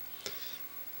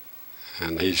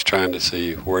 And he's trying to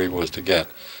see where he wants to get.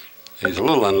 He's a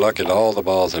little unlucky that all the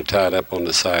balls are tied up on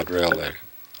the side rail there.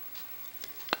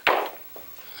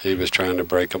 He was trying to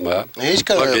break them up. He's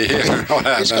going to come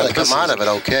out of it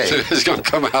okay. He's going to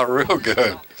come out real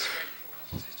good.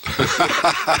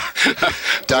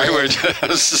 Diane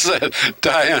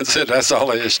said that's all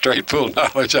his straight pool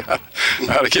knowledge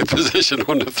how to get position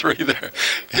on the 3 there.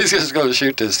 He's just going to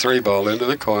shoot this 3 ball into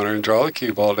the corner and draw the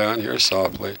cue ball down here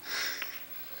softly.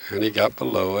 And he got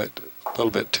below it a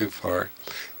little bit too far.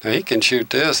 Now he can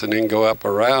shoot this and then go up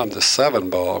around the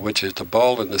 7 ball, which is the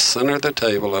ball in the center of the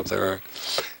table up there,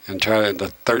 and try the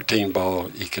 13 ball.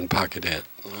 He can pocket it.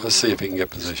 Let's see if he can get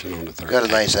position on the 13. Got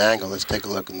a nice angle. Let's take a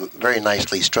look. Very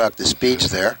nicely struck. The speed's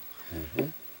there.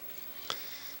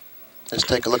 Let's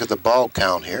take a look at the ball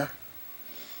count here.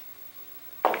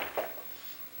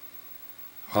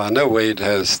 Well, I know Wade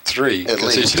has 3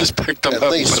 because he just picked them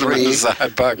up and put them in the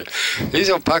side pocket. He's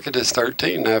going to pocket his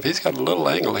 13. Now, if he's got a little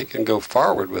angle, he can go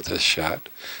forward with this shot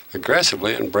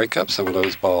aggressively and break up some of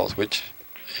those balls, which,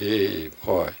 hey,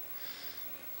 boy,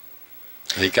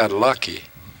 he got lucky.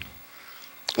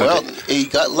 Well, he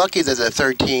got lucky that the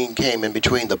 13 came in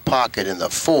between the pocket and the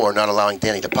 4, not allowing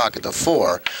Danny to pocket the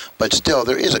 4. But still,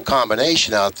 there is a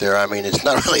combination out there. I mean, it's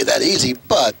not really that easy,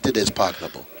 but it is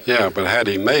pocketable. Yeah, but had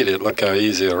he made it, look how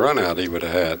easy a run out he would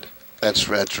have had. That's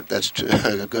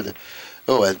good.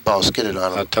 Oh, that ball skidded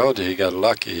on him. I told you he got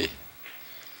lucky.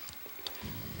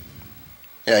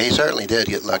 Yeah, he certainly did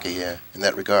get lucky, yeah, in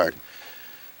that regard.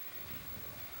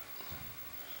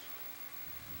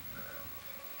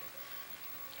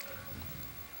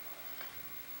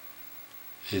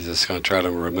 He's just going to try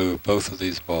to remove both of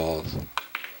these balls,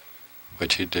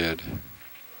 which he did.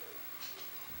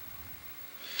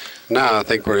 Now I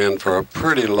think we're in for a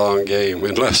pretty long game,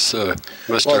 unless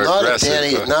Mr.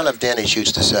 Aggressive. None of Danny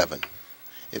shoots to 7.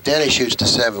 If Danny shoots to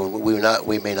 7,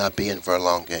 we may not be in for a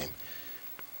long game.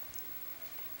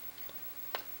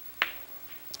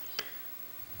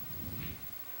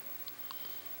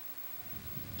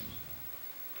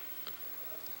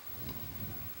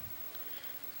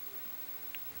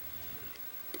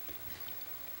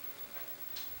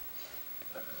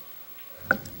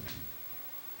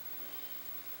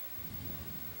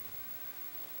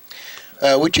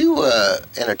 Would you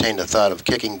entertain the thought of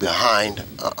kicking behind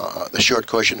the short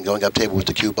cushion and going up table with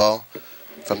the cue ball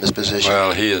from this position?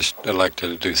 Well, he is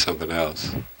elected to do something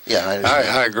else. Yeah,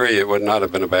 I agree. It would not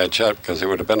have been a bad shot because it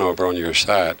would have been over on your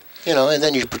side. You know, and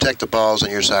then you protect the balls on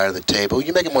your side of the table.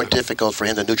 You make it more difficult for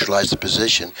him to neutralize the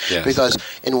position. Yes. Because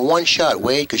in one shot,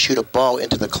 Wade could shoot a ball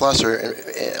into the cluster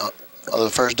on the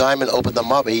first diamond, open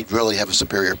them up, and he'd really have a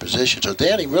superior position. So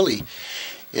Danny really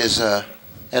is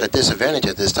at a disadvantage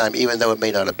at this time, even though it may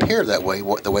not appear that way,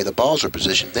 the way the balls are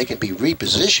positioned. They can be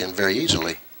repositioned very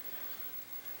easily.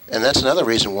 And that's another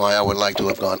reason why I would like to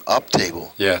have gone up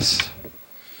table. Yes.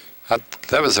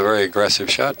 That was a very aggressive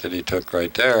shot that he took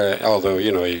right there, although,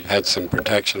 you know, he had some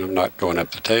protection of not going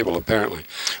up the table, apparently.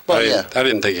 Well, I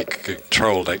didn't think he could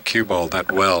control that cue ball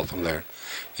that well from there.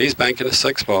 He's banking a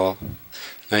 6 ball.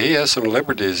 Now, he has some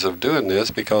liberties of doing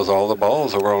this because all the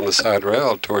balls that were on the side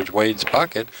rail towards Wade's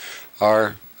pocket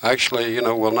are actually, you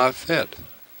know, will not fit.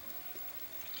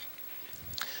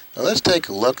 Now let's take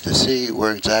a look to see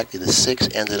where exactly the 6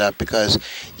 ended up, because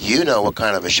you know what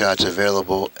kind of a shot's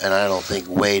available, and I don't think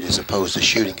Wade is opposed to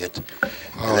shooting it.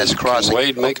 And that's crossing. Can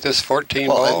Wade make this 14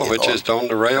 ball, which is on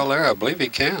the rail there? I believe he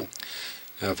can.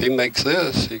 Now, if he makes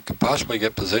this, he could possibly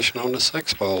get position on the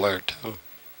 6 ball there, too.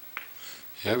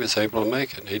 Yeah, he was able to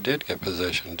make it. He did get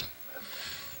positioned.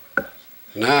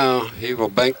 Now, he will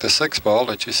bank the 6 ball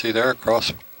that you see there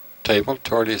across the table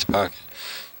toward his pocket.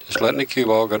 Just letting the cue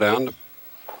ball go down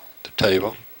the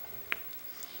table.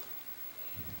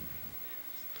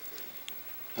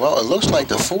 Well, it looks like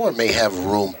the 4 may have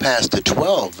room past the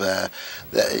 12.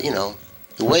 You know,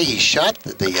 the way he shot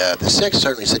the 6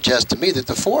 certainly suggests to me that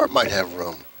the 4 might have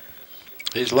room.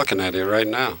 He's looking at it right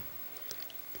now.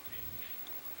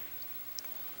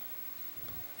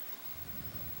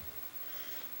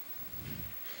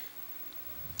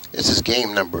 This is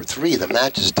game number 3. The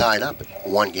match is tied up at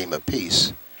 1 game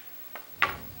apiece.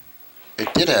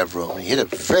 It did have room. He hit it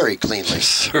very cleanly.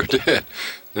 Sure did.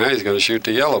 Now he's going to shoot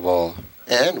the yellow ball.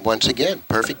 And once again,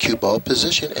 perfect cue ball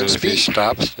position and speed. If he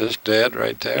stops just dead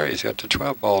right there, he's got the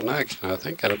 12 ball next. And I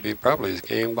think that'll be probably his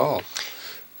game ball.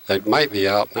 That might be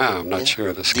out now. I'm not sure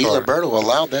of the score. Diliberto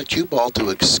allowed that cue ball to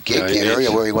escape the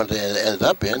area where he wanted to end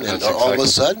up in, and all of a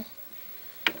sudden,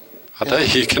 I'll tell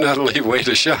you, you cannot leave Wade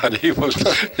a shot. He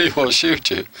will shoot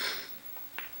you.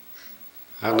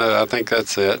 I know. I think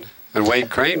that's it. And Wade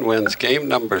Crane wins game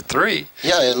number 3.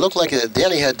 Yeah, it looked like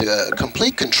Danny had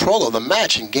complete control of the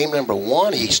match in game number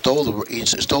 1. He stole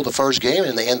the first game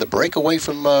and the breakaway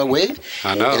from Wade.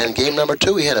 I know. And in game number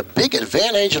 2, he had a big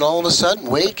advantage, and all of a sudden,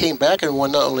 Wade came back and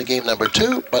won not only game number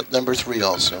 2, but number 3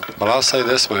 also. Well, I'll say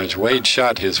this much. Wade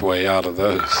shot his way out of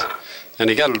those. And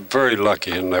he got very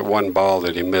lucky in that 1 ball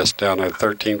that he missed down there,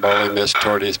 13 ball he missed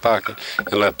toward his pocket,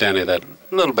 and left Danny that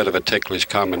little bit of a ticklish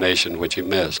combination which he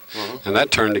missed. And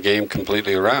that turned the game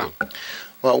completely around.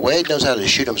 Well, Wade knows how to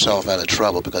shoot himself out of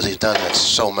trouble because he's done that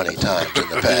so many times in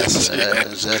the past.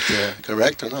 Is that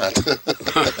correct or not?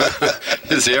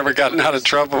 Has he ever gotten out of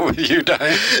trouble with you,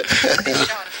 Diane?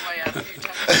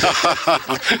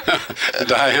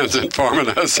 Diane's informing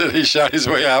us that he shot his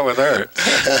way out with her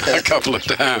a couple of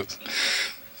times.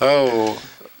 Oh,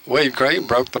 Wade Crane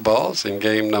broke the balls in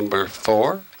game number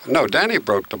 4. No, Danny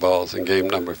broke the balls in game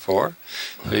number 4.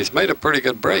 He's made a pretty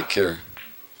good break here.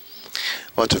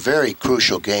 Well, it's a very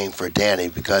crucial game for Danny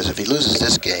because if he loses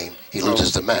this game, he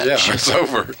loses the match. Yeah, it's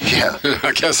over. Yeah.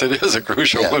 I guess it is a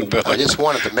crucial one, Billy. I just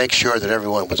wanted to make sure that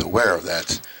everyone was aware of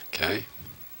that. Okay.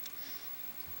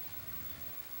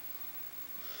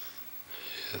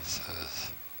 Yes.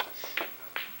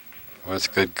 Well, that's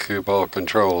good cue ball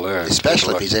control there.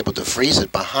 Especially if he's able to freeze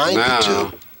it behind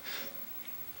the 2.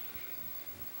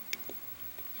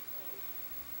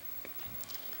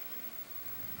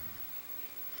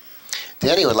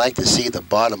 Danny would like to see the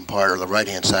bottom part or the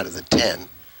right-hand side of the 10.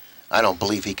 I don't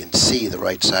believe he can see the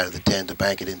right side of the 10 to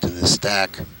bank it into the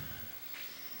stack.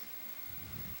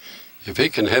 If he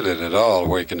can hit it at all,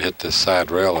 where he can hit this side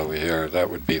rail over here,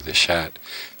 that would be the shot.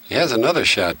 He has another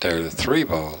shot there, the 3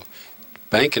 ball,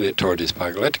 banking it toward his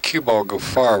pocket. Let the cue ball go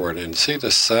forward and see the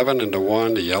 7 and the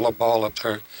 1, the yellow ball up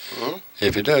there.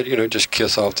 If he did, you know, just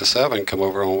kiss off the 7, come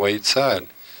over on Wade's side.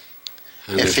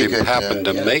 And if he happened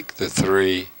to make the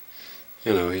 3,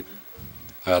 you know,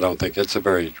 I don't think it's a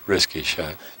very risky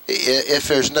shot. If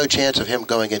there's no chance of him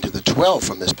going into the 12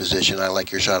 from this position, I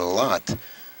like your shot a lot.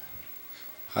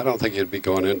 I don't think he'd be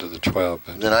going into the 12,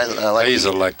 but then I like he's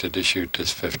elected to shoot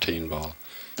this 15 ball.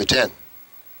 The 10.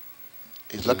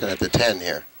 He's looking at the 10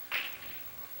 here.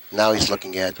 Now he's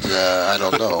looking at, I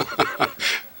don't know.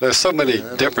 There's so many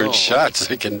different shots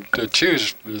they can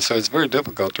choose, so it's very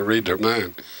difficult to read their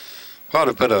mind. We ought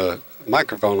to put a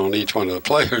microphone on each one of the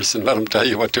players and let them tell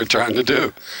you what they're trying to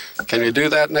do. Can you do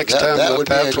that next time? That would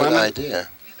be a good idea.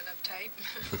 You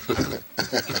have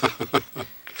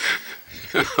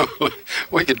enough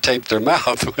tape? We could tape their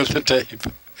mouth with the tape.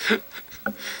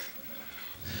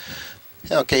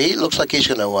 Okay, he looks like he's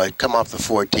going to come off the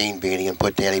 14, Beanie, and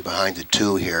put Danny behind the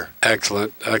 2 here.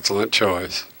 Excellent, excellent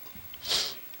choice.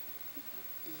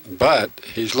 But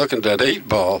he's looking at that 8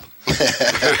 ball.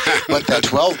 But that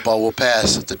 12 ball will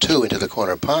pass the 2 into the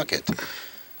corner pocket. And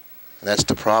that's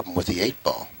the problem with the 8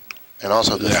 ball. And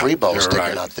also the 3 ball you're sticking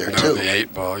right. out there, no, too. The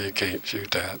 8 ball, you can't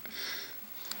shoot that.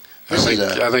 I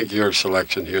I think your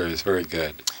selection here is very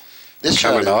good. This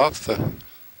Coming shot, off the...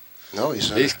 No,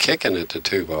 he's kicking it to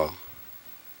 2 ball.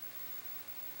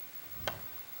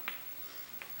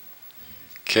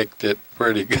 Kicked it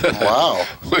pretty good. Wow.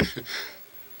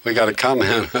 We got a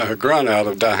comment, a grunt out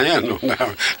of Diane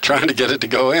now, trying to get it to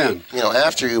go in. You know,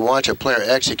 after you watch a player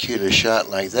execute a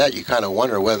shot like that, you kind of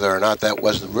wonder whether or not that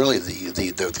wasn't really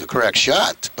the correct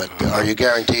shot. But are you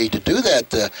guaranteed to do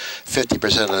that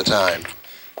 50% of the time?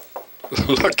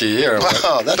 Looky here.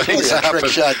 Wow, that's really a trick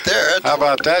shot there. How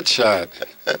about that shot?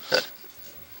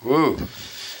 Woo.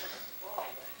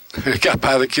 He got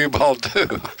by the cue ball,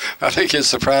 too. I think it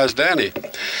surprised Danny.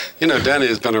 You know, Danny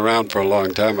has been around for a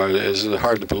long time. It's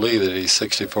hard to believe that he's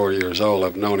 64 years old.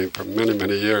 I've known him for many,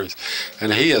 many years.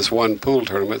 And he has won pool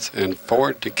tournaments in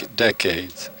 4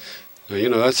 decades. Now, you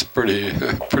know, that's pretty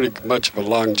much of a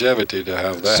longevity to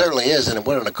have that. It certainly is, and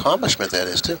what an accomplishment that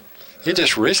is, too. He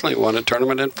just recently won a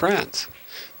tournament in France.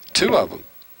 2 of them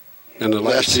in the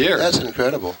last year. That's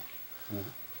incredible.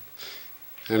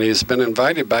 And he's been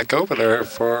invited back over there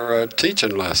for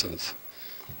teaching lessons.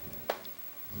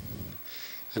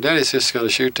 And then he's just going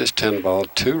to shoot this 10 ball,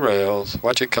 2 rails,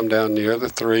 watch it come down near the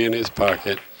 3 in his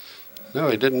pocket. No,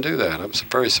 he didn't do that. I'm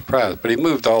very surprised. But he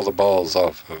moved all the balls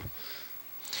off of.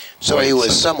 So he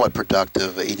was somewhat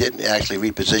productive. He didn't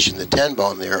actually reposition the 10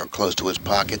 ball in there or close to his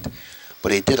pocket,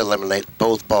 but he did eliminate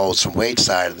both balls from Wade's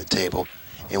side of the table.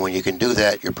 And when you can do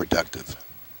that, you're productive.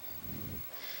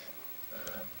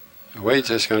 Wade's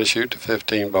just going to shoot the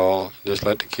 15 ball, just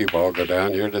let the cue ball go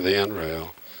down here to the end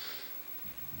rail.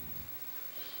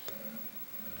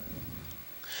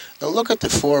 Now look at the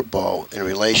 4 ball in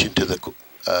relation to the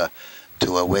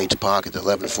Wade's pocket, the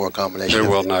 11-4 combination. It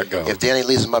will not go. If Danny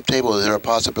leaves him up table, is there a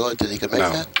possibility that he could make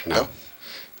that? No.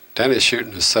 Danny's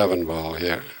shooting a 7 ball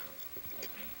here.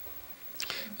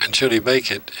 And should he make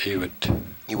it, he would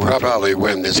probably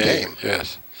win this game.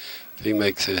 Yes. If he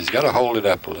makes it, he's got to hold it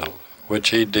up a little, which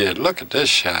he did. Look at this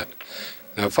shot.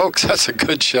 Now, folks, that's a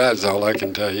good shot is all I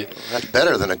can tell you. That's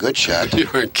better than a good shot. You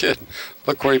aren't kidding.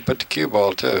 Look where he put the cue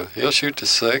ball, too. He'll shoot the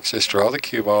 6, just draw the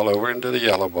cue ball over into the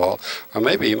yellow ball, or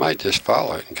maybe he might just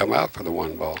follow it and come out for the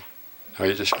 1 ball. No,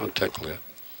 he's just going to tickle it.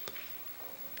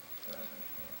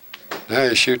 Now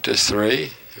he shoot this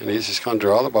 3, and he's just going to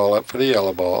draw the ball up for the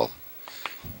yellow ball.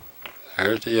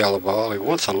 There's the yellow ball. He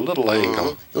wants a little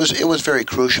angle. It was very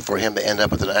crucial for him to end up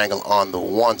with an angle on the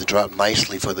 1 to drop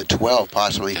nicely for the 12,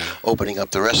 possibly opening up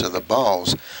the rest of the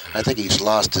balls. I think he's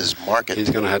lost his market.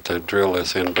 He's going to have to drill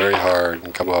this in very hard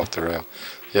and come off the rail.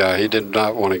 Yeah, he did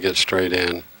not want to get straight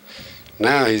in.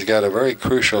 Now he's got a very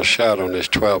crucial shot on this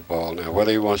 12 ball. Now,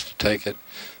 whether he wants to take it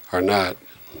or not,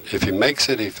 if he makes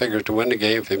it, he figures to win the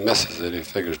game. If he misses it, he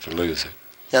figures to lose it.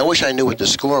 Yeah, I wish I knew what the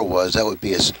score was. That would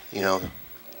be, a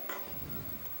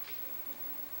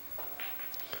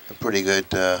pretty good.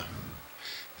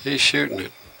 He's shooting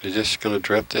it. He's just going to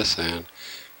drift this in.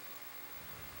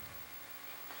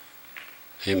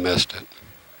 He missed it.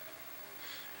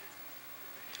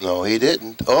 No, he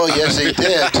didn't. Oh, yes, he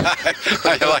did.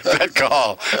 I like that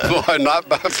call. Boy, not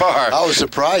by far. I was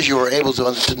surprised you were able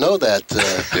to know that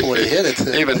when he hit it.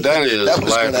 Even Danny is that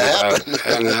was laughing about happen. it.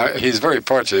 And he's very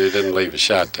fortunate he didn't leave a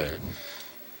shot there.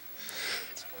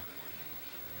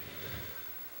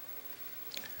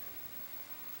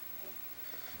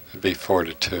 It'd be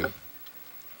 4-2.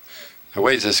 Now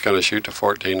Wade's just going to shoot the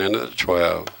 14 into the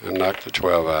 12 and knock the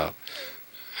 12 out.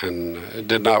 And it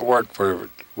did not work for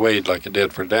Wade like it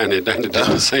did for Danny. Danny did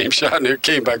the same shot and it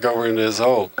came back over into his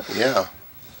hole. Yeah.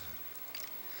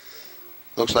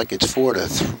 Looks like it's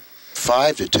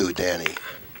 5-2, Danny.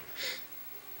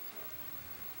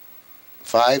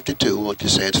 5-2. We'll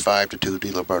just say it's 5-2,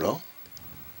 Diliberto.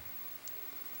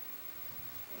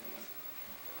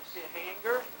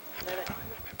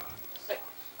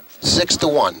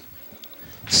 6-1.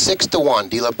 6-1.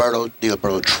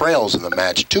 Diliberto trails in the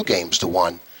match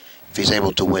 2-1. If he's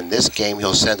able to win this game,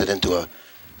 he'll send it into a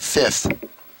 5th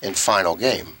and final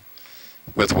game.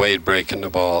 With Wade breaking the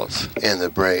balls. And the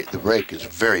break is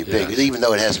very big, Yes. even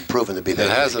though it hasn't proven to be that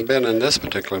It hasn't been in this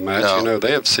particular match. No. You know,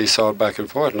 they have seesawed back and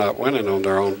forth, not winning on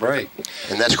their own break.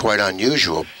 And that's quite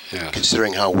unusual,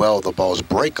 considering how well the balls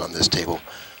break on this table.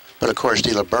 But of course,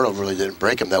 Diliberto really didn't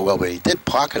break him that well, but he did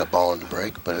pocket a ball in the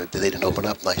break, but they didn't open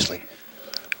up nicely.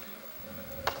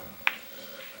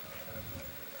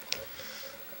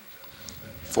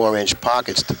 Four-inch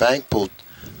pockets. The bank pool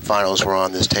finals were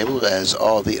on this table, as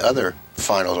all the other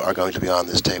finals are going to be on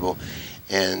this table.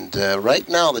 And right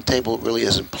now, the table really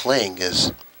isn't playing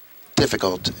as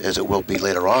difficult as it will be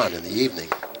later on in the evening.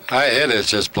 I hit is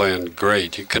just playing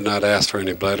great. You could not ask for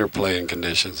any better playing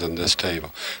conditions than this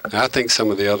table. Now, I think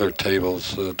some of the other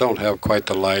tables don't have quite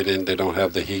the lighting. They don't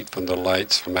have the heat from the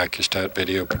lights from AccuStats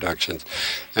video productions.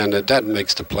 And that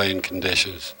makes the playing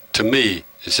conditions, to me,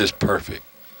 it's just perfect.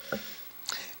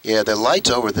 Yeah, the lights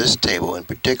over this table in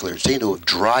particular seem to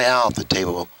dry out the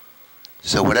table.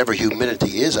 So whatever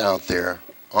humidity is out there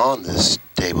on this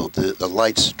table, the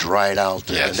lights dry it out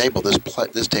and Yes. enable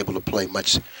this table to play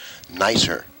much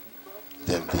nicer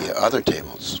than the other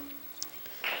tables.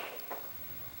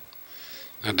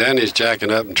 Now, Danny's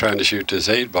jacking up and trying to shoot this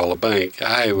 8-ball a bank.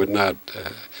 I would not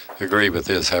agree with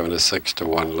this having a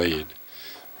 6-1 lead.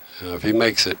 If he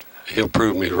makes it, he'll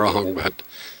prove me wrong, but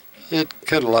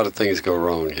a lot of things go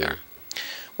wrong here.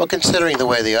 Well, considering the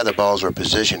way the other balls are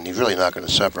positioned, he's really not going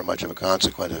to suffer much of a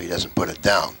consequence if he doesn't put it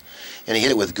down. And he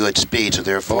hit it with good speed, so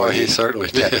therefore Boy, he certainly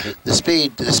did. Yeah, the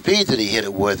speed that he hit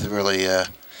it with really.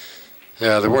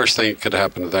 Yeah, the worst thing that could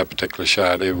happen to that particular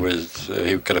shot, it was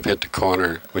he could have hit the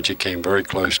corner, which he came very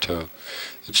close to.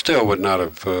 It still would not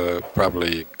have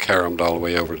probably caromed all the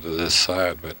way over to this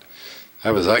side, but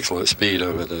that was excellent speed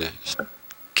over the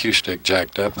cue stick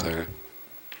jacked up there.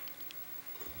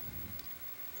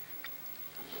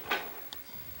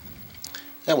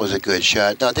 That was a good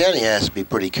shot. Now, Danny has to be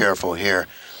pretty careful here.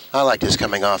 I like this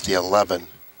coming off the 11.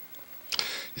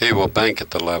 He will bank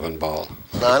at the 11 ball.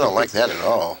 No, I don't like that at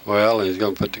all. Well, he's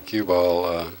going to put the cue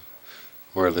ball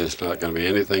where there's not going to be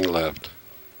anything left.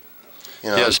 You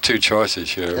know, He has two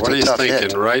choices here. It's What a he's tough thinking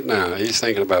hit. right now, he's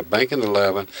thinking about banking the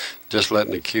 11, just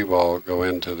letting the cue ball go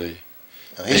into the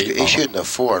he's shooting a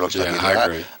 4. It looks Yeah, like. I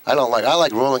agree. I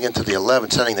like rolling into the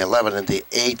 11, sending the 11 into the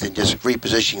 8, and just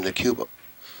repositioning the cue ball.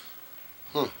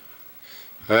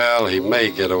 Well, he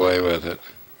may get away with it.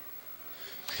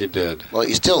 He did. Well,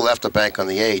 he still left the bank on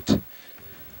the 8.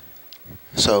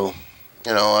 So,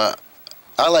 you know,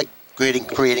 I like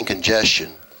creating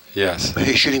congestion. Yes.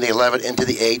 He's shooting the 11 into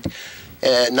the 8,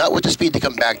 and not with the speed to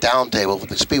come back down table. With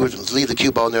the speed would leave the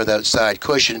cue ball near that side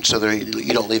cushion, so that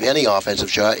you don't leave any offensive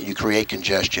shot. You create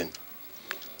congestion.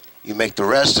 You make the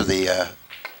rest of the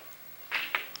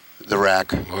rack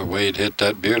Boy, Wade hit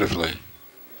that beautifully.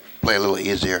 play a little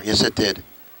easier. Yes, it did.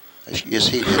 Yes,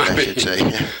 he did, I should say.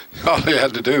 All he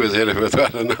had to do was hit it with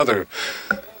about another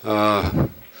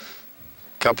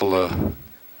couple of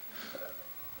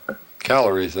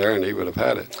calories there, and he would have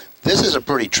had it. This is a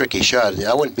pretty tricky shot.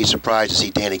 I wouldn't be surprised to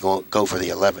see Danny go for the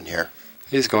 11 here.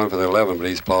 He's going for the 11, but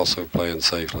he's also playing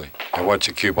safely. And watch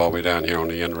the cue ball be down here on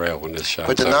the end rail when this shot's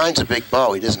But the over. 9's a big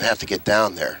ball. He doesn't have to get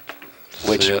down there.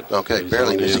 Which, See it? okay, He's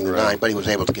barely on the missing end the rail. 9, but he was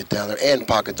able to get down there and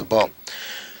pocket the ball.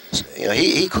 So, you know,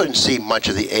 he couldn't see much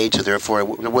of the 8, so therefore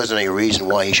there wasn't any reason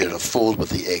why he should have fooled with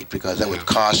the 8, because that was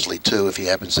costly too if he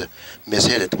happens to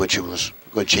mishit it, which it was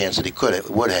a good chance that he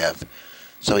would have.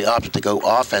 So he opted to go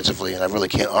offensively, and I really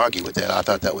can't argue with that. I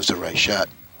thought that was the right shot.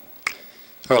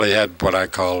 Well, he had what I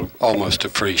call almost a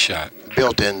free shot.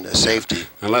 Built-in safety.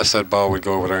 Unless that ball would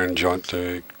go over there and joint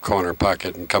the corner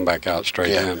pocket and come back out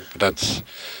straight Yeah. in. But that's,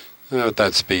 at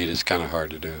that speed, it's kind of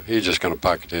hard to do. He's just going to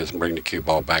pocket this and bring the cue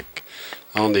ball back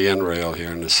on the end rail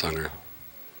here in the center.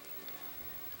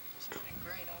 It's been a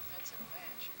great offensive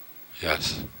match.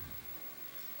 Yes.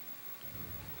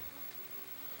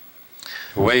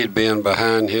 Wade being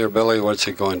behind here, Billy, what's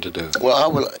he going to do? Well, I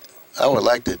would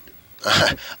like to,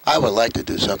 I would like to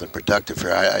do something productive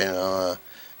here. I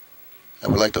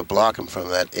would like to block him from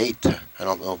that 8. I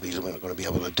don't know if he's going to be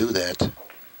able to do that.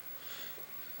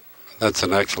 That's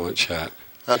an excellent shot.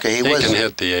 Okay, He can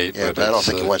hit the 8, Yeah, but but I don't it's,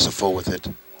 think he wants to fool with it.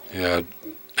 Yeah,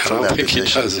 I From don't that think he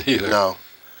position. does either. No.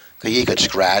 He could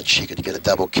scratch, he could get a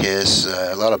double kiss.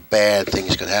 A lot of bad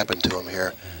things could happen to him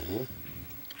here. Mhm.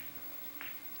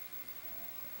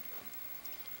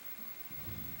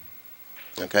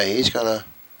 Okay, he's going to,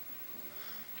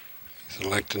 He's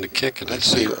electing to kick it. let's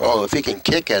see. Oh, if he can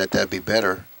kick at it, that'd be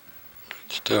better.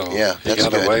 Still, Yeah, he that's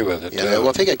got good. away with it, Yeah, too. well,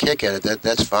 if he could kick at it,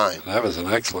 that's fine. That was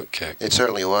an excellent kick. It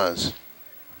certainly was.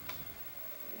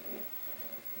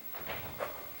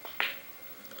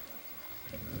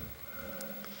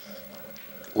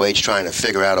 Wade's trying to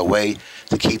figure out a way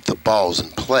to keep the balls in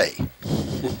play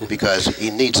because he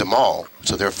needs them all.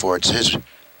 So therefore, it's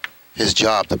his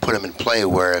job to put them in play.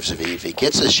 Whereas if he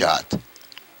gets a shot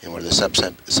in one of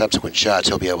the subsequent shots,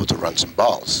 he'll be able to run some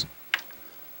balls.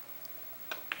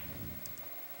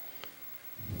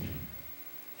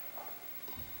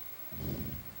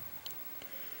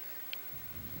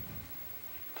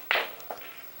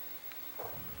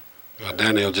 Well,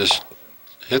 Danny will just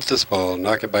hit this ball,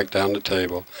 knock it back down the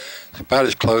table. It's about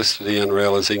as close to the end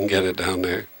rail as he can get it down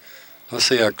there. Let's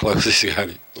see how close he's got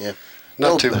it. Yeah.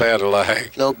 Not too bad a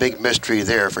lag. No big mystery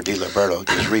there for Diliberto.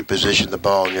 Just reposition the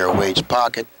ball near Wade's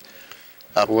pocket.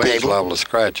 Up Wade's table. liable to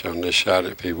scratch on this shot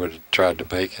if he would have tried to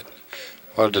make it.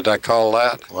 What did I call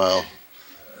that? Well,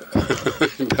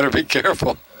 You better be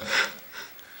careful.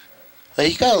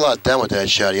 he got a lot done with that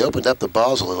shot. He opened up the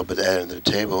balls a little bit at the end of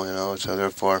the table, you know, so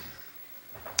therefore,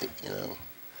 you know.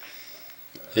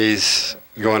 He's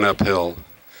going uphill,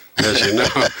 as you know.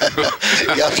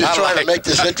 Yeah, I'm just trying to make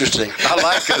this interesting. I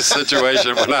like this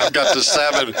situation when I've got the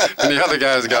 7 and the other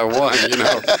guy's got 1, you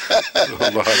know.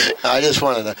 Oh, I just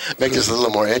wanted to make this a little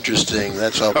more interesting.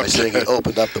 That's all by saying he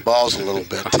opened up the balls a little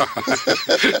bit.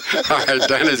 all right,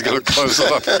 Danny's going to close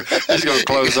up. He's going to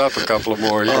close up a couple of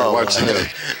more. You can watch this.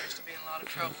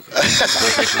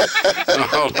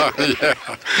 Hold on, yeah.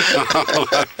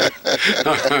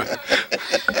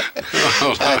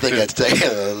 I think that's taking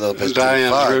it a little bit Diane's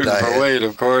too far. rooting for Wade,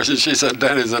 of course, and she said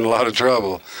Danny's in a lot of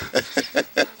trouble.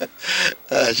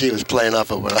 She was playing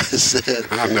off of what I said.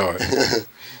 I know it.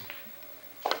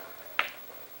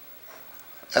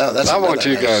 Oh, that's I want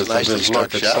you guys to nicely just look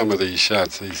struck at shot. some of these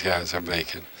shots these guys are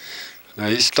making. Now,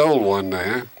 he stole one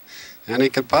there, and he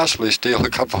could possibly steal a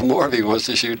couple more if he wants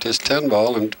to shoot this 10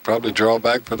 ball and probably draw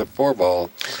back for the 4 ball.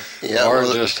 Yeah, or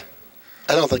well, just...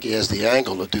 I don't think he has the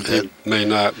angle to do that. He may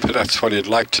not, but that's what he'd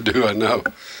like to do, I know.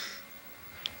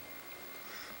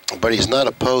 But he's not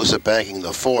opposed to banking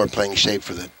the 4 and playing shape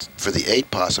for the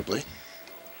 8 possibly.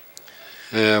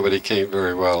 Yeah, but he can't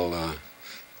very well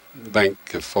bank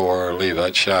the 4 or leave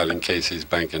that shot in case he's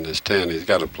banking his 10. He's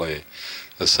got to play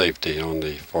a safety on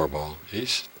the 4 ball.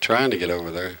 He's trying to get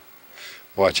over there.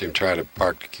 Watch him try to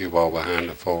park the cue ball behind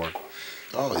the 4.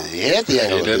 Oh, he had the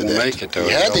angle to do that. He didn't make it, though.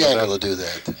 He had the angle to do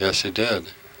that. Yes, he did.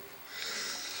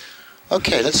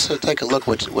 Okay, let's take a look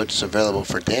what's available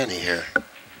for Danny here.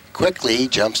 Quickly, he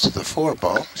jumps to the 4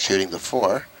 ball, shooting the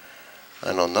 4.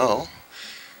 I don't know.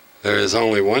 There is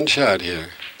only one shot here.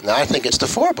 Now I think it's the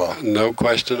 4 ball. No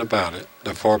question about it.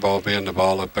 The 4 ball being the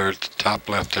ball up there at the top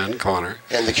left-hand corner.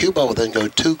 And the cue ball will then go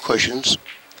 2 cushions.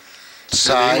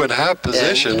 Side, and he would have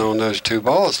position on those 2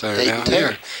 balls there 8 down and 10.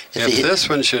 here. If this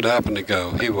one should happen to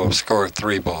go, he will score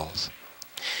 3 balls.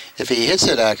 If he hits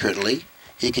it accurately,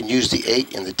 he can use the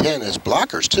 8 and the 10 as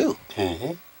blockers too.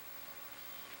 Mm-hmm.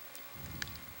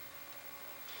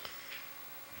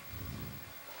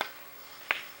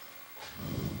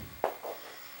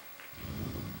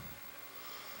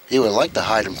 He would like to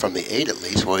hide him from the 8 at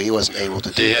least, where he wasn't able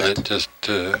to do He that. hit it just,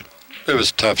 it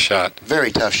was a tough shot.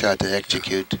 Very tough shot to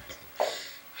execute.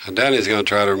 And Danny's going to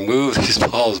try to move these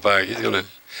balls back. He's going to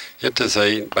hit this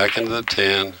 8 back into the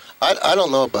 10. I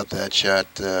don't know about that shot,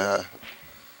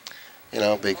 you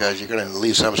know, because you're going to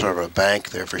leave some sort of a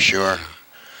bank there for sure.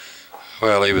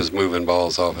 Well, he was moving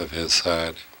balls off of his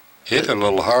side. He hit it a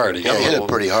little hard. He hit it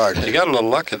pretty hard. He got a little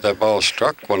lucky that ball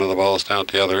struck one of the balls down at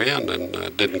the other end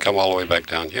and didn't come all the way back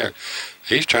down here.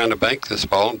 He's trying to bank this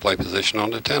ball and play position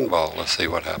on the 10 ball. Let's see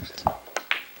what happens.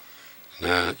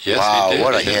 Yes, wow, he did.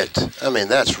 what a hit. I mean,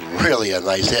 that's really a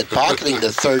nice hit. Pocketing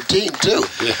the 13, too.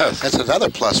 Yes. That's another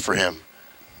plus for him.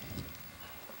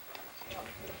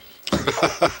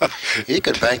 He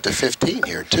could bank the 15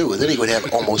 here, too. And then he would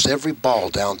have almost every ball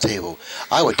down table.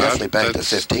 I would definitely bank the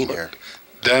 15 here.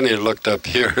 Danny looked up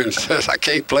here and says, I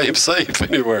can't play him safe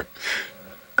anywhere.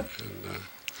 And,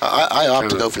 I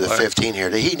opt to go for the 15 here.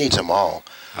 He needs them all.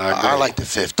 I like the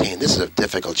 15. This is a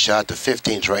difficult shot. The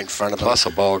 15's right in front of him. Plus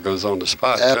a ball goes on the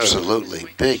spot, Absolutely.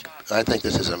 Big. I think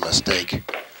this is a mistake.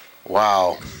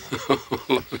 Wow.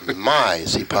 My,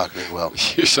 is he pocketing well.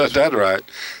 You said that right.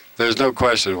 There's no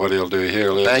question what he'll do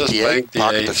here. He'll Bank just the 8,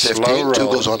 pocket the 15, 2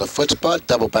 goes on the foot spot,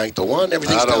 double bank the 1,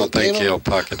 everything's I down don't the think table. he'll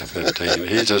pocket the 15.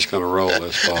 He's just going to roll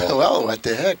this ball. Well, what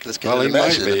the heck? Let's get Well, it he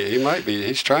might imagined. be. He might be.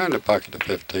 He's trying to pocket the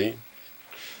 15.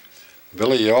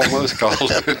 Billy, you almost called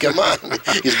him. Come on.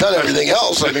 He's done everything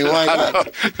else. I mean, why not?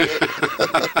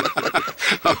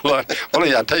 Well,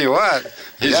 I tell you what.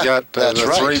 He's got the that's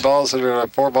right.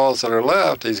 4 balls that are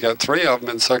left. He's got 3 of them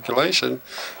in circulation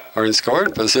or in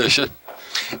scoring position.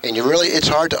 And it's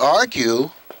hard to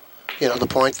argue, you know, the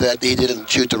point that he didn't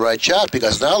shoot the right shot,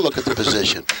 because now look at the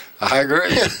position. I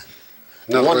agree.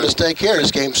 No, One mistake here, his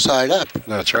game's tied up.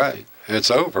 That's right. It's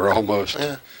over almost.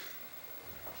 Yeah.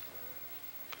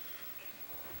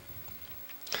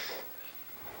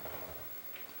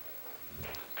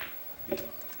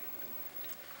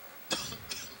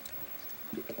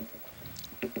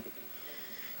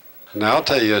 Now, I'll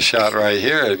tell you a shot right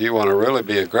here, if you want to really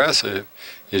be aggressive,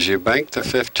 is you bank the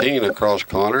 15 across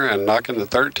corner and knocking the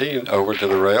 13 over to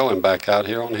the rail and back out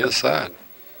here on his side.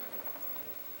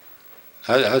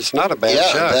 It's not a bad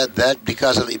shot. Yeah,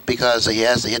 because he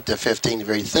has to hit the 15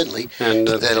 very thinly, And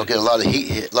that'll get a lot of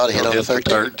hit on the 13.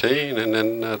 13, and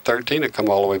then 13 will come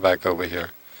all the way back over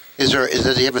here.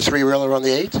 Does he have a 3-railer on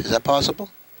the 8? Is that possible?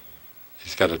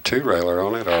 He's got a 2-railer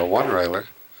on it, or a 1-railer.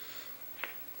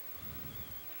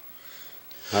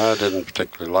 I didn't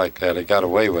particularly like that. He got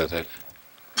away with it.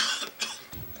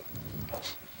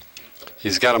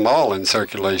 He's got them all in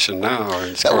circulation now. Or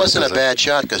in that wasn't a bad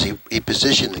shot because he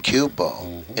positioned the cue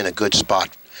ball in a good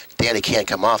spot. Danny can't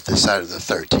come off this side of the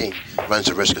 13. Runs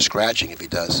the risk of scratching if he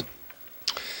does.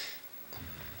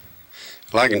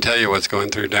 Well, I can tell you what's going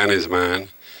through Danny's mind.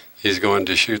 He's going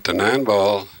to shoot the 9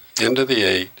 ball into the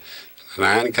 8, the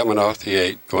 9 coming off the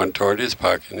 8, going toward his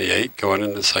puck, and the 8 going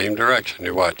in the same direction.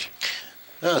 You watch.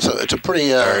 Oh, so it's a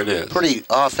pretty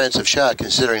offensive shot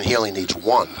considering he only needs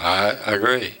 1. I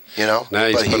agree. You know, now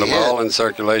he's put them all in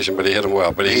circulation, but he hit them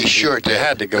well. But he sure did. They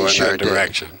had to go in that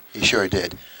direction. He sure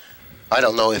did. I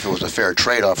don't know if it was a fair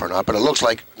trade-off or not, but it looks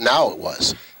like now it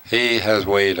was. He has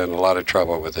Wade in a lot of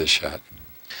trouble with his shot.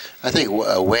 I think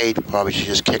Wade probably should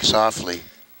just kick softly.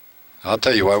 I'll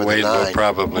tell you what Wade will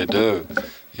probably do.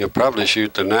 He'll probably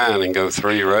shoot the 9 and go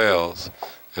 3 rails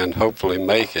and hopefully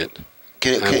make it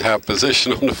and have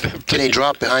position on the 15. Can he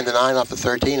drop behind the 9 off the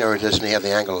 13, or doesn't he have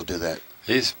the angle to do that?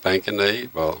 He's banking the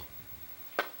 8 ball.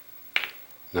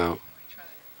 No.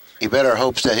 He better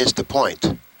hopes that hits the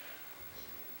point.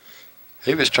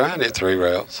 He was trying to hit 3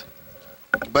 rails.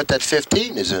 But that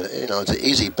 15 is it's an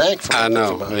easy bank for him. I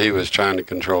know. He was trying to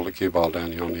control the cue ball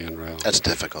down here on the end rail. That's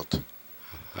difficult.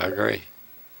 I agree.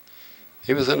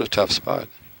 He was in a tough spot.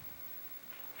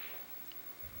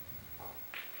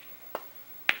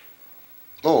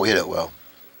 Oh, hit it well.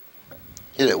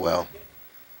 Hit it well.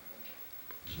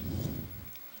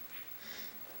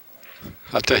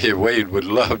 I tell you, Wade would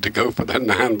love to go for that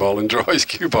 9 ball and draw his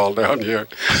cue ball down here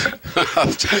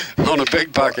on a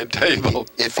big pocket table.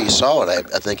 If he saw it,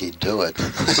 I think he'd do it.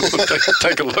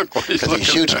 take a look what he's looking he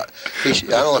shoots. I don't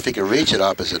know if he can reach it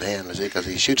opposite hand, because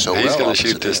he shoots so well. He's going to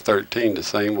shoot this 13 the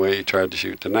same way he tried to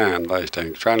shoot the 9 last time.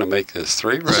 He's trying to make this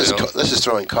 3 rails. This is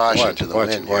throwing caution to the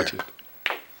wind here. Watch it.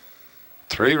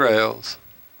 3 rails.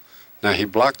 Now he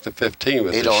blocked the 15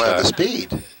 with his shot. He don't have the speed.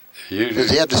 Does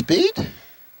he have the speed?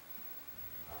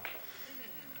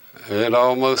 It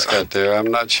almost got there.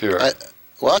 I'm not sure.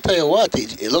 Well, I'll tell you what.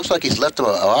 It looks like he's left him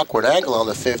an awkward angle on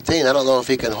the 15. I don't know if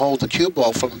he can hold the cue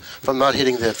ball from not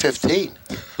hitting the 15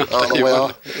 on the way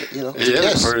off. He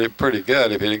hit it pretty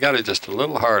good. If he got it just a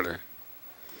little harder.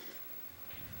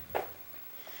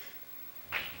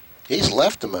 He's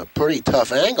left him a pretty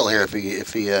tough angle here if he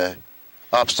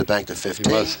opts to bank the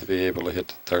 15. He must be able to hit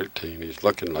the 13. He's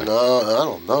looking like. No, I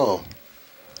don't know.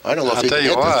 I don't know if he can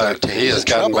hit the 13. He has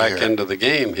gotten back into the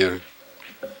game here.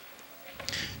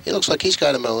 It looks like he's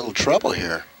got him in a little trouble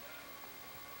here.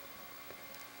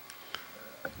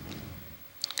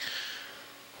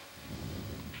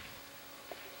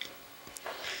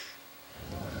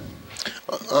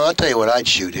 I'll tell you what I'd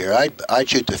shoot here. I'd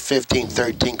shoot the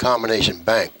 15-13 combination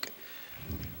bank.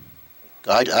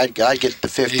 I'd get the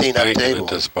 15 up table.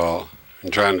 At this ball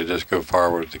and trying to just go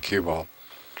forward with the cue ball.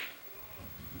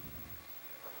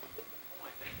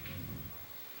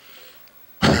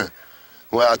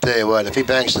 Well, I'll tell you what. If he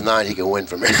banks the 9, he can win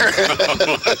from here.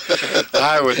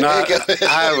 I would not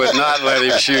let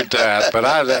him shoot that.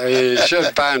 But he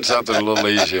should find something a little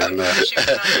easier than that.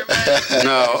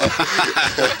 No.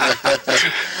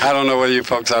 I don't know whether you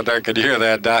folks out there could hear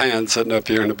that. Diane sitting up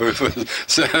here in the booth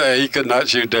said he could not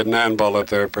shoot that 9 ball up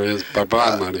there for his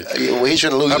bond money. Well, he's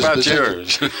going to lose. How his about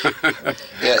position. yours?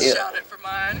 I shot it for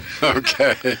mine.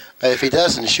 Okay. If he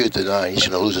doesn't shoot the 9, he's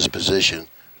going to lose his position.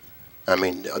 I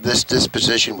mean, this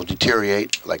position will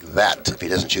deteriorate like that if he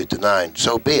doesn't shoot the 9.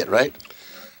 So be it, right?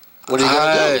 What are you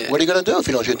going to do? What are you going to do if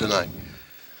you don't shoot the 9?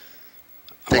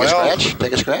 Take a scratch?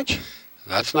 Take a scratch?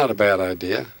 That's not a bad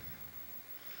idea.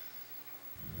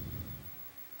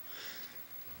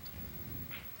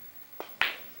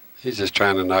 He's just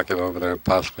trying to knock it over there and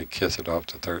possibly kiss it off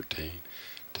to 13.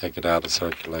 Take it out of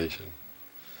circulation.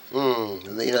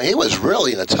 He was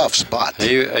really in a tough spot.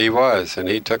 He was, and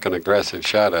he took an aggressive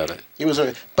shot at it.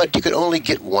 But you could only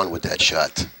get 1 with that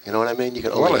shot. You know what I mean? You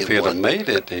could only if he had made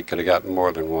it, he could have gotten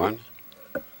more than 1.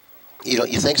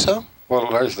 You think so?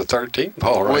 Well, there's the 13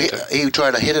 ball right there. He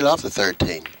tried to hit it off the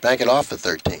 13, bank it off the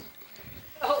 13.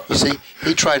 You see,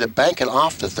 he tried to bank it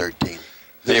off the 13.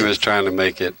 He was trying to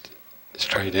make it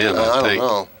straight in, I think.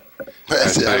 don't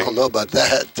know. I don't know about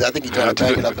that. I think he tried to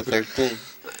bank it up at 13.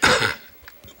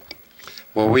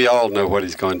 Well, we all know what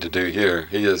he's going to do here.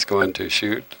 He is going to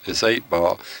shoot this 8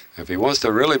 ball. If he wants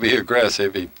to really be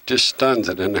aggressive, he just stuns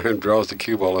it in there and draws the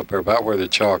cue ball up there about where the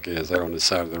chalk is there on the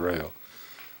side of the rail.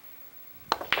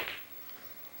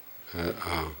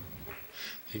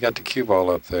 He got the cue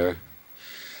ball up there.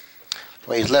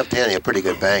 Well, he's left Danny a pretty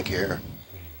good bank here.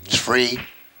 It's free.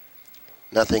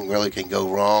 Nothing really can go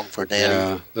wrong for Danny.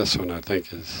 Yeah, this one I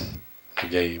think is the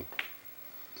game.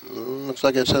 Looks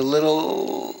like it's a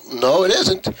little... No, it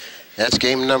isn't. That's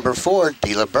game number 4.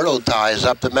 Diliberto ties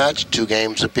up the match, 2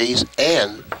 games apiece,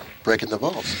 and breaking the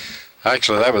balls.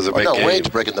 Actually, that was a big game. No, Wade's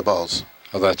breaking the balls.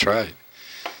 Oh, that's right.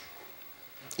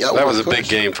 Yeah, that was a big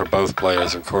game for both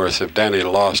players, of course. If Danny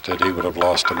lost it, he would have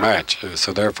lost the match.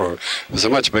 So therefore, it was a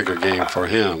much bigger game for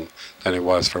him than it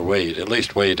was for Wade. At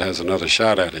least Wade has another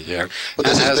shot at it here. Well,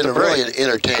 this has been a really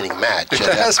entertaining match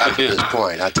up to this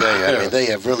point, I tell you. I mean, they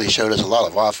have really showed us a lot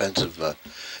of offensive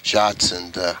shots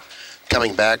and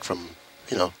coming back from,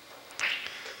 you know,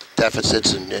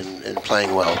 deficits and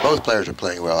playing well. Both players are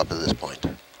playing well up to this point.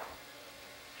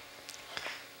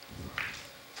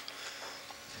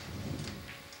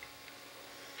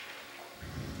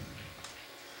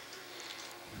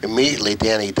 Immediately,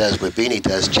 Danny does what Beanie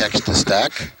does, checks the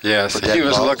stack. Yes, he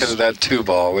was looking at that 2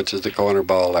 ball, which is the corner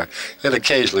ball there. It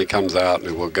occasionally comes out and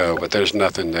it will go, but there's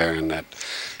nothing there in that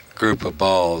group of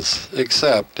balls,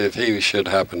 except if he should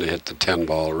happen to hit the 10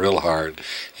 ball real hard.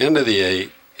 Into the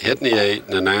 8, hitting the 8,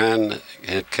 and the 9,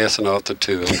 kissing off the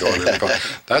 2 and going in the corner.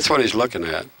 That's what he's looking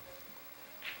at.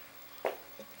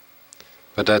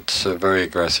 But that's a very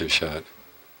aggressive shot.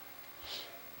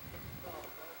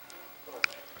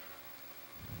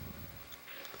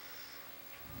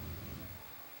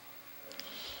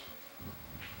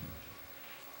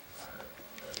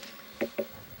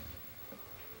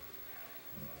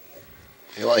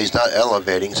 Well, he's not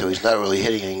elevating, so he's not really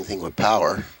hitting anything with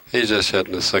power. He's just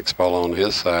hitting the 6 ball on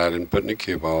his side and putting the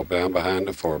cue ball down behind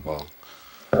the 4 ball.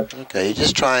 Okay, he's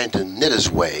just trying to knit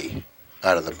his way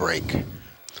out of the break,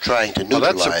 trying to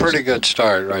neutralize. Well, that's a pretty good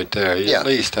start right there. He at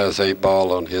least has 8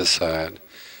 ball on his side.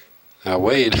 Now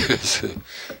Wade is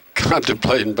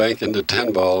contemplating banking the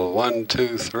 10 ball, 1,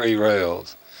 2, 3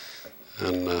 rails,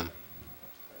 and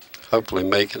hopefully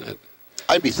making it.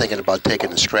 I'd be thinking about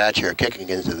taking a scratch here, kicking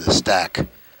into the stack,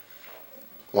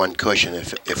 1 cushion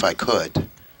if I could.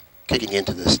 Kicking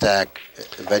into the stack,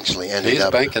 eventually ending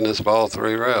up... He's banking this ball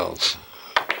 3 rails.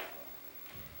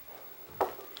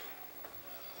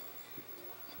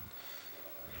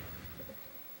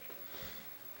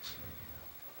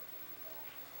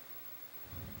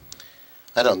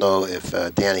 I don't know if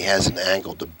Danny has an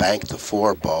angle to bank the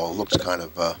 4 ball. It looks kind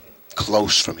of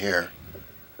close from here.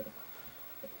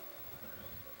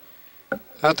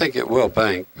 I think it will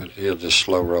bank, but he'll just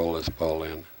slow roll this ball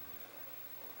in.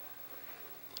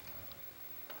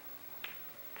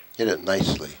 Hit it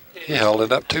nicely. He held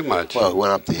it up too much. Well, it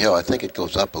went up the hill. I think it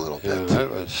goes up a little bit. Yeah,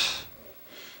 it was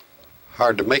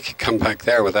hard to make it come back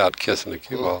there without kissing the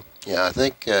cue ball. Yeah, I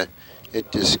think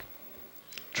it just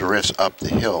drifts up the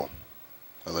hill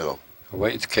a little.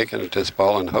 Wade's kicking at this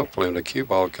ball, and hopefully the cue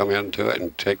ball will come into it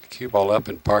and take the cue ball up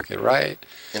and park it right.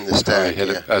 In the stack, hit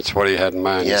it. That's what he had in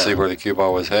mind, to see where the cue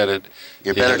ball was headed.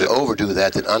 You're better to overdo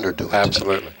that than underdo it.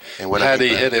 Absolutely. And had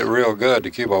he hit it real good, the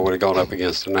cue ball would have gone up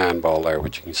against the 9 ball there,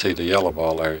 which you can see the yellow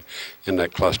ball there in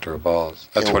that cluster of balls.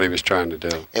 That's what he was trying to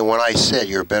do. And when I said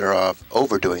you're better off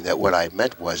overdoing that, what I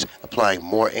meant was applying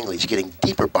more English, getting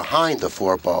deeper behind the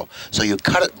 4 ball, so you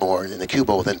cut it more, and the cue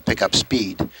ball will then pick up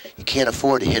speed. You can't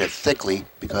afford to hit it thickly,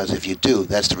 because if you do,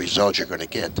 that's the result you're going to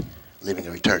get, leaving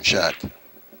a return shot.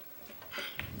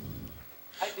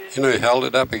 You know, he held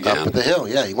it up again. Up at the hill,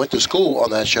 yeah. He went to school on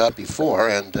that shot before,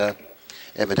 and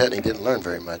evidently didn't learn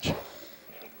very much.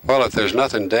 Well, if there's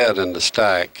nothing dead in the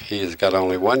stack, he's got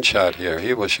only 1 shot here.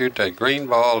 He will shoot that green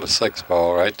ball, the 6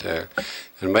 ball right there,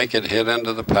 and make it hit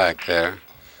into the pack there,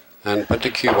 and put the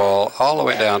cue ball all the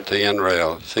way down to the end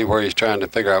rail. See where he's trying to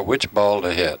figure out which ball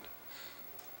to hit.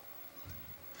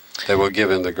 That will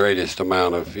give him the greatest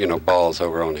amount of, you know, balls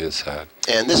over on his side.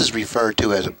 And this is referred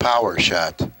to as a power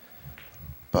shot,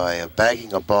 by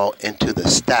bagging a ball into the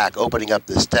stack, opening up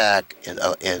the stack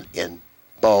in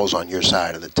balls on your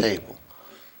side of the table.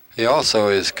 He also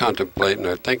is contemplating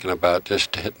or thinking about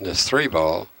just hitting this 3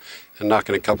 ball and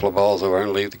knocking a couple of balls over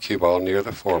and leave the cue ball near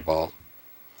the 4 ball.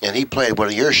 And he played one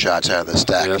of your shots out of the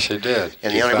stack. Yes, he did.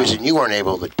 And the only reason you weren't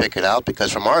able to pick it out,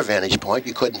 because from our vantage point,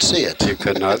 you couldn't see it. You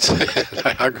could not see it.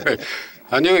 I agree.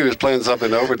 I knew he was playing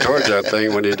something over towards that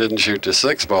thing when he didn't shoot the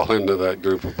 6 ball into that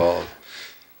group of balls.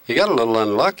 He got a little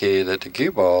unlucky that the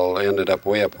cue ball ended up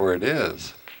way up where it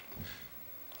is.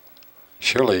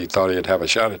 Surely he thought he'd have a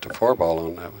shot at the 4 ball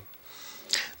on that one.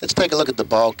 Let's take a look at the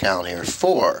ball count here.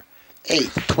 4,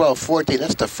 8, 12, 14.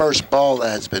 That's the first ball that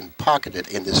has been pocketed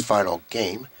in this final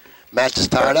game. Match is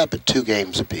tied up at 2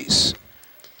 games apiece.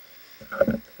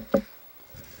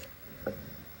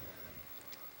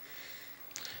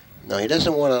 No, he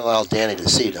doesn't want to allow Danny to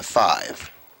see the 5.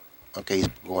 Okay, he's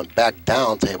going back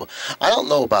down table. I don't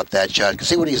know about that shot. You can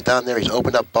see what he's done there. He's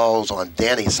opened up balls on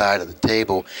Danny's side of the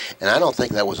table, and I don't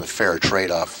think that was a fair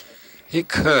trade-off. He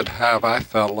could have, I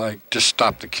felt like, just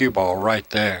stopped the cue ball right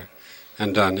there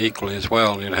and done equally as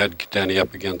well, and it had Danny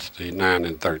up against the 9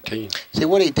 and 13. See,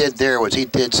 what he did there was he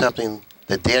did something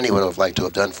that Danny would have liked to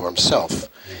have done for himself.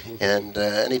 And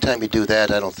anytime you do that,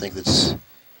 I don't think it's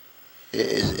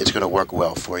going to work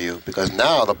well for you, because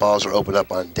now the balls are opened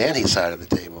up on Danny's side of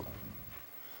the table.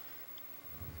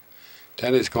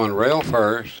 Danny's going rail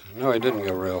first. No, he didn't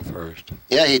go rail first.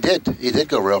 Yeah, he did. He did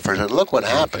go rail first. And look what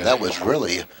happened. That was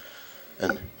really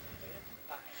an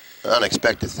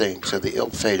unexpected thing. So the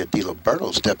ill-fated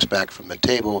Diliberto steps back from the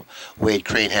table. Wade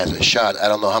Crane has a shot. I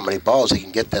don't know how many balls he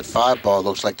can get. That 5 ball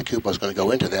looks like the cue ball is going to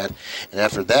go into that. And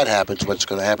after that happens, what's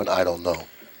going to happen, I don't know.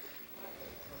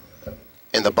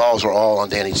 And the balls are all on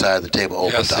Danny's side of the table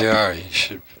opened yes, up. they are. You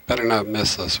should better not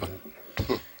miss this one,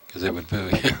 because it would boo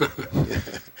you.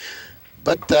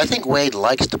 But I think Wade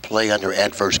likes to play under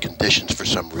adverse conditions for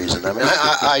some reason. I mean,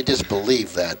 I just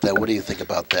believe that. What do you think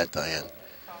about that, Diane?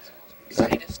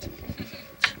 Sadist.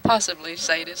 Possibly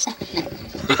sadist.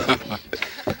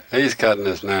 He's cutting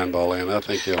this 9 ball in. I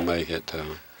think he'll make it, too.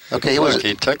 Okay,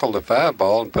 he tickled the 5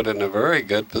 ball and put it in a very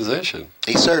good position.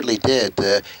 He certainly did.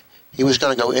 He was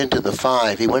going to go into the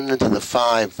 5. He went into the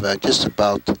 5 just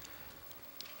about,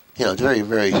 very,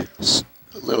 very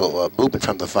little movement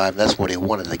from the 5. That's what he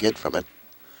wanted to get from it.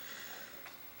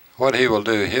 What he will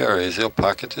do here is he'll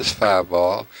pocket this 5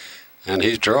 ball, and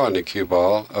he's drawing the cue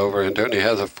ball over into it. He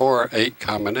has a 4-8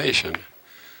 combination.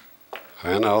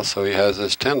 And also he has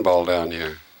this 10 ball down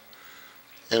here.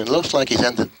 And it looks like he's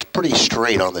ended pretty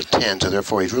straight on the 10, so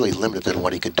therefore he's really limited in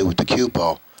what he could do with the cue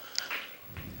ball.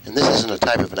 And this isn't a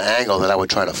type of an angle that I would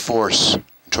try to force and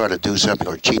try to do something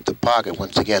or cheat the pocket.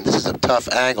 Once again, this is a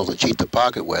tough angle to cheat the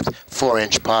pocket with.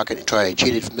 4-inch pocket, and try to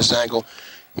cheat it from this angle,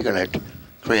 you're going to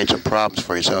create some problems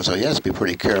for yourself, so he has to be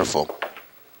pretty careful.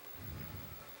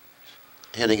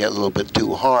 Hitting it a little bit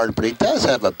too hard, but he does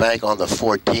have a bank on the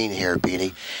 14 here,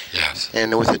 Beanie. Yes.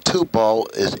 And with a 2 ball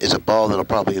is a ball that'll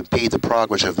probably impede the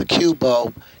progress of the cue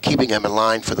ball, keeping him in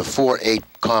line for the 4-8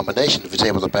 combination if he's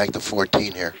able to bank the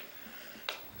 14 here.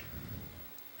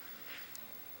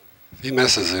 If he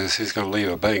misses this, he's going to leave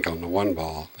a bank on the 1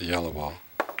 ball, the yellow ball.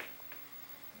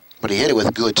 But he hit it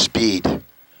with good speed.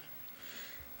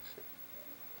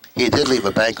 He did leave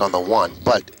a bank on the 1,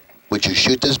 but would you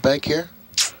shoot this bank here?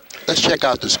 Let's check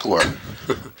out the score.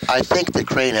 I think that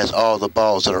Crane has all the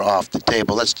balls that are off the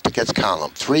table. Let's count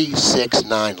them. 3, 6,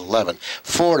 9, 11.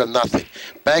 4-0.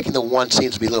 Banking the 1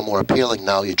 seems to be a little more appealing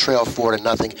now. You trail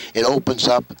 4-0. It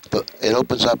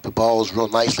opens up the balls real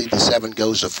nicely. The 7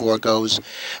 goes, the 4 goes.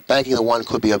 Banking the 1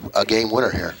 could be a game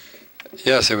winner here.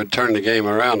 Yes, it would turn the game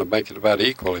around and make it about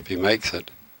equal if he makes it.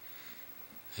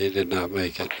 He did not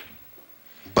make it.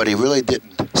 But he really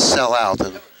didn't sell out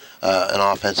an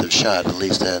offensive shot, at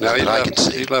least that I can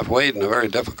see. He left Wade in a very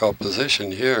difficult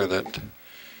position here, that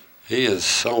he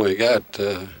has only got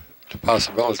the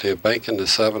possibility of banking the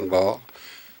 7 ball.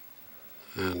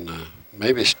 And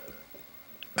maybe,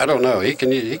 I don't know, he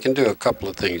can do a couple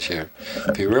of things here.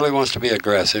 If he really wants to be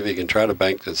aggressive, he can try to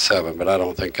bank the 7, but I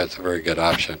don't think that's a very good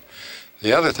option.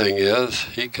 The other thing is,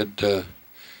 he could,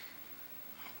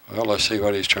 well, let's see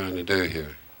what he's trying to do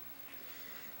here.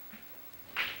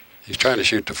 He's trying to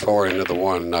shoot the 4 into the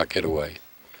 1 and not get away,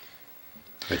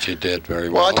 which he did very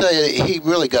well. Well, I'll tell you, he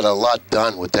really got a lot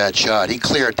done with that shot. He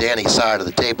cleared Danny's side of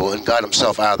the table and got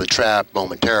himself out of the trap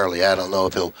momentarily. I don't know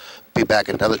if he'll be back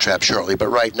in another trap shortly, but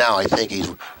right now I think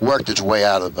he's worked his way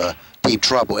out of deep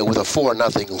trouble. And with a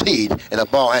 4-0 lead and a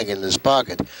ball hanging in his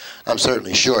pocket, I'm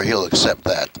certainly sure he'll accept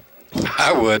that.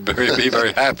 I would be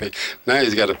very happy. Now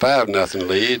he's got a 5-0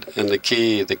 lead in the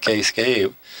case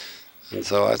game. And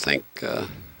so I think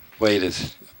Wade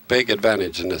is a big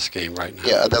advantage in this game right now.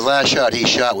 Yeah, the last shot he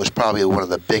shot was probably one of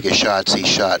the biggest shots he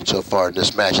shot so far in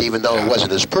this match. Even though it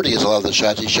wasn't as pretty as a lot of the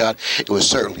shots he shot, it was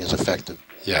certainly as effective.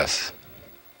 Yes.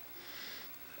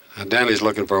 And Danny's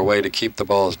looking for a way to keep the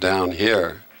balls down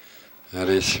here. That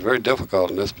is very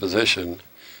difficult in this position.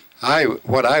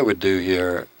 What I would do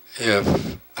here,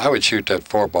 if I would shoot that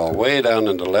 4 ball way down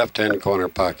in the left-hand corner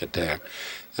pocket there,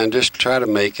 and just try to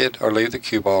make it or leave the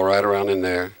cue ball right around in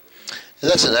there.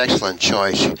 That's an excellent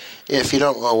choice. If you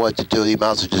don't know what to do, you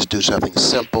might as well just do something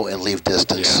simple and leave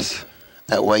distance. Yes.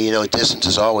 That way, you know, distance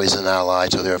is always an ally,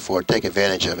 so therefore take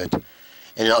advantage of it. And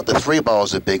you know, the 3 ball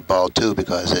is a big ball too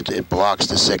because it blocks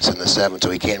the 6 and the 7, so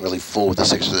he can't really fool with the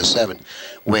 6 or the 7.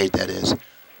 Wade, that is.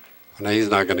 Now he's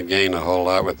not going to gain a whole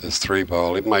lot with this 3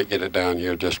 ball. He might get it down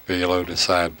here just below the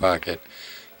side pocket.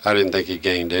 I didn't think he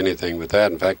gained anything with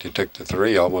that. In fact, he took the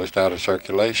 3 almost out of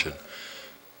circulation.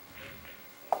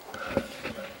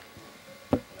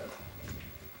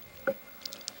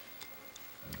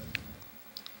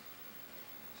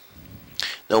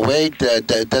 Now Wade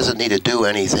doesn't need to do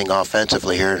anything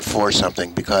offensively here and force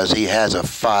something because he has a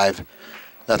 5-0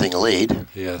 lead.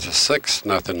 He has a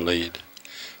 6-0 lead.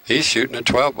 He's shooting a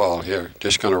 12 ball here.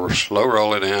 Just going to slow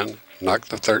roll it in, knock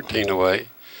the 13 away,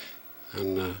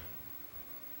 and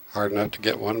hard enough to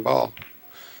get 1 ball.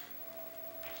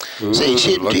 Ooh, See,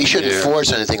 he shouldn't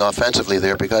force anything offensively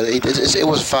there because it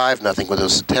was 5-0 with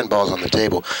those 10 balls on the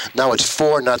table. Now it's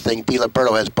 4-0.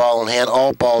 Diliberto has ball in hand.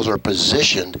 All balls are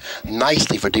positioned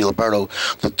nicely for Diliberto.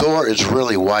 The door is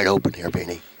really wide open here,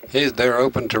 Beanie. They're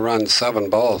open to run 7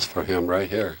 balls for him right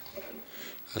here.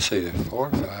 Let's see, 4,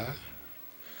 5.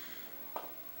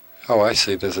 Oh, I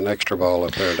see. There's an extra ball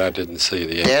up there that I didn't see.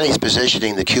 Danny's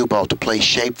positioning the cue ball to play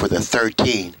shape for the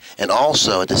 13, and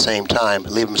also at the same time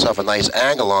leave himself a nice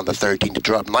angle on the 13 to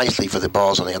drop nicely for the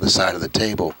balls on the other side of the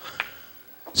table.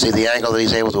 See the angle that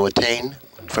he's able to attain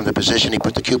from the position he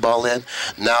put the cue ball in?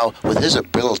 Now, with his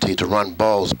ability to run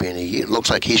balls, Beanie, it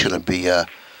looks like he's going to be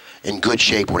in good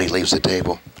shape when he leaves the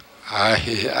table. I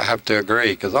have to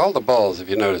agree, because all the balls, if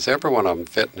you notice, every one of them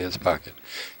fit in his pocket.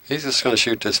 He's just going to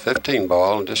shoot this 15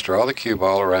 ball and just draw the cue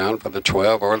ball around for the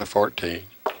 12 or the 14.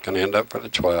 Going to end up for the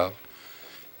 12.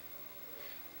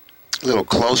 A little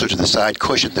closer to the side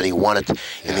cushion than he wanted,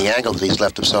 and the angle that he's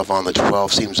left himself on the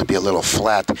 12 seems to be a little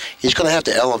flat. He's going to have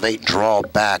to elevate and draw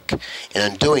back,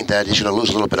 and in doing that, he's going to lose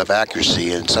a little bit of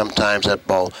accuracy, and sometimes that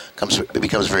ball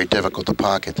becomes very difficult to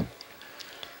pocket.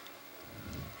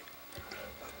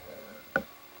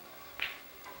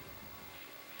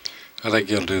 I think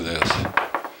he'll do this.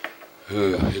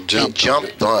 Ooh, he jumped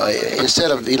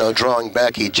instead of drawing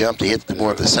back, he jumped. He hit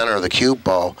more of the center of the cue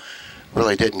ball.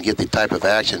 Really didn't get the type of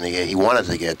action he wanted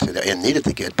to get and needed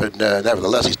to get, but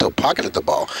nevertheless, he still pocketed the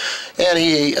ball, and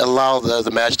he allowed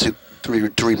the match to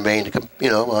remain, a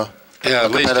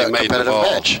competitive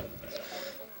match.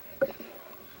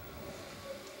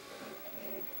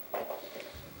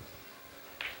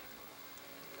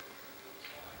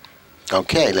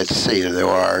 Okay, let's see. There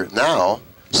are now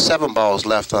 7 balls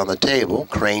left on the table.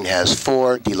 Crane has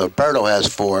 4, Diliberto has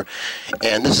 4,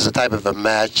 and this is the type of a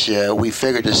match we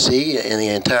figured to see, and the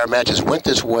entire matches went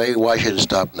this way. Why should it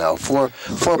stop now? Four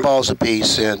balls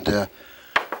apiece, and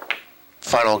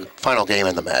final game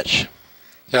in the match.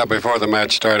 Yeah, before the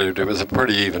match started, it was a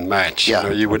pretty even match. Yeah.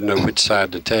 You wouldn't know which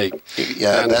side to take.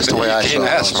 Yeah, and that's the way I saw it. You can't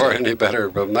ask for any better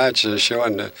of a match,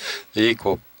 showing the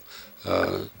equal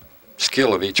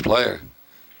skill of each player.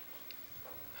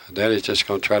 Daddy's just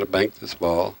going to try to bank this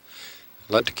ball,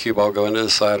 let the cue ball go into the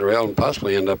side rail, and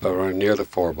possibly end up over near the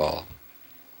 4 ball.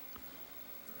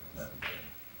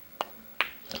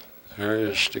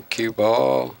 There's the cue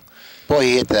ball. Boy,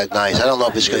 he hit that nice. I don't know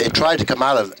if it's good. It tried to come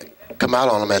out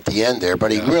on him at the end there,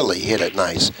 but he really hit it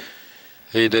nice.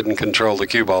 He didn't control the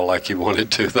cue ball like he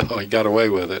wanted to, though. He got away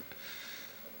with it.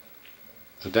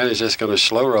 So Danny's just going to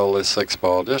slow roll this 6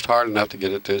 ball, just hard enough to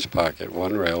get it to his pocket.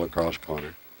 1 rail across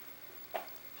corner.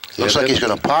 Looks like he's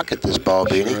going to pocket this ball,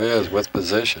 Beanie. Sure is, with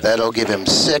position. That'll give him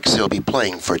 6. He'll be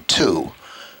playing for 2.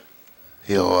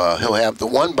 He'll have the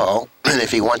 1 ball, and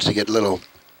if he wants to get a little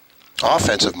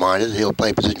offensive-minded, he'll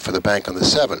play position for the bank on the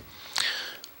 7.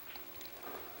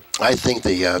 I think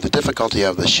the difficulty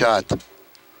of the shot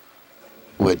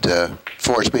would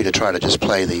force me to try to just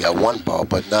play the 1 ball,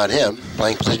 but not him,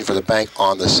 playing position for the bank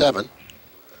on the 7.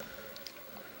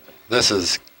 This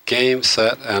is game,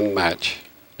 set, and match.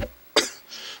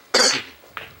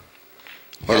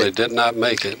 Well, he did not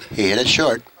make it. He hit it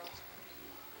short.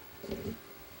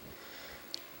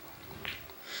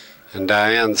 And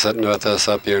Diane, sitting with us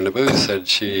up here in the booth, said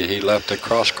he left a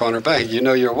cross-corner bank. You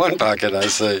know your 1 pocket, I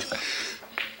say.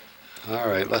 All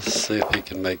right, let's see if he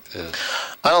can make this.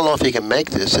 I don't know if he can make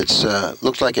this. It's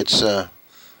looks like it's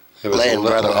laying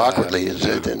rather awkwardly. It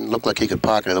didn't look like he could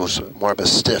pocket it. It was more of a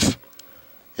stiff,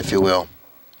 if you will.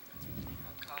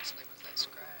 How costly was that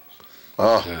scratch?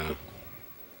 Oh. Yeah.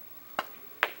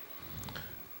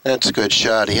 That's a good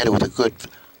shot. He hit it with a good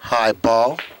high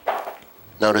ball.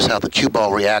 Notice how the cue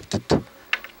ball reacted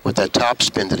with that top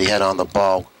spin that he had on the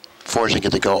ball, forcing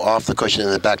it to go off the cushion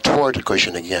and then back toward the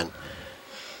cushion again.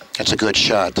 That's a good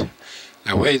shot.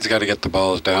 Now Wade's got to get the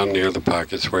balls down near the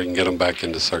pockets where he can get them back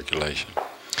into circulation.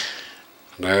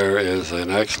 There is an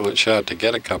excellent shot to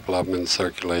get a couple of them in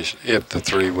circulation if the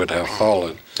 3 would have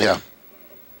fallen. Yeah.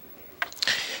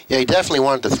 Yeah, he definitely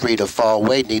wanted the 3 to fall.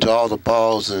 Wade needs all the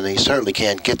balls, and he certainly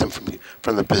can't get them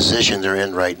from the position they're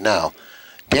in right now.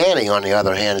 Danny, on the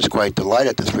other hand, is quite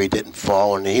delighted the 3 didn't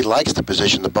fall, and he likes the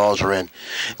position the balls are in.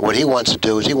 What he wants to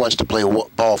do is he wants to play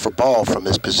ball for ball from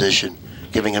this position,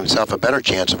 giving himself a better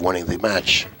chance of winning the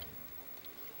match.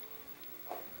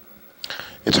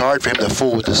 It's hard for him to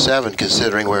fool with the 7,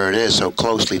 considering where it is so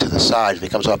closely to the side. If he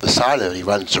comes off the side of it, he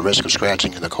runs the risk of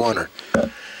scratching in the corner.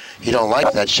 He don't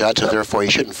like that shot, so therefore he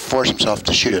shouldn't force himself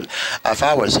to shoot it. If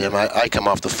I was him, I'd come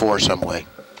off the 4 some way.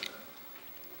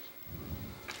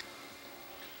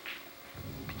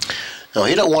 No,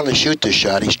 he don't want to shoot the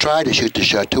shot. He's tried to shoot the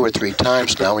shot 2 or 3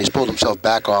 times now, and he's pulled himself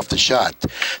back off the shot.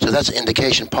 So that's an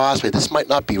indication possibly this might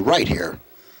not be right here,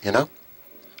 you know?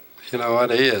 You know what,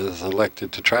 he is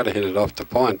elected to try to hit it off the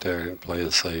point there and play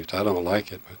it safe. I don't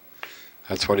like it, but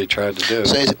that's what he tried to do.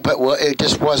 So well, it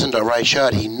just wasn't a right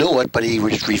shot. He knew it, but he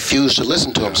refused to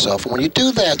listen to himself. And when you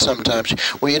do that sometimes,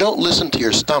 when you don't listen to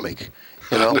your stomach,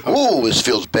 you know, ooh, this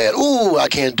feels bad. Ooh, I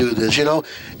can't do this, you know.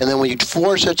 And then when you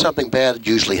force it, something bad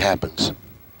usually happens.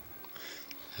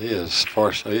 He is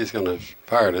forced. He's going to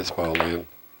fire this ball in.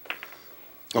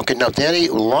 Okay, now Danny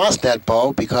lost that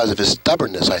ball because of his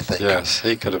stubbornness, I think. Yes,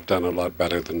 he could have done a lot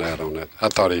better than that on it. I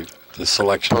thought the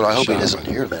selection. But I hope he doesn't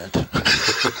hear that.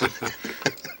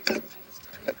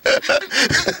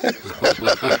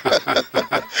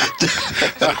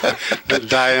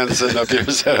 Diane sitting up here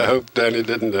said, I hope Danny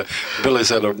didn't, Billy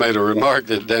said, I made a remark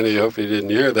that Danny, I hope he didn't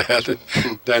hear that.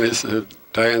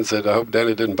 Diane said, I hope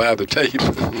Danny didn't buy the tape.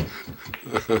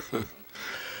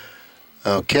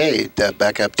 Okay, that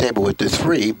backup table with the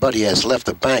 3, but he has left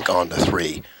the bank on the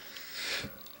 3.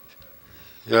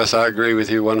 Yes, I agree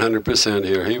with you 100%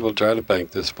 here. He will try to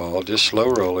bank this ball, just slow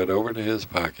roll it over to his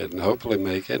pocket and hopefully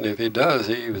make it. And if he does,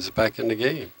 he was back in the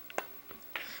game.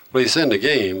 Well, he's in the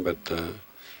game, but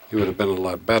he would have been a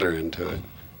lot better into it.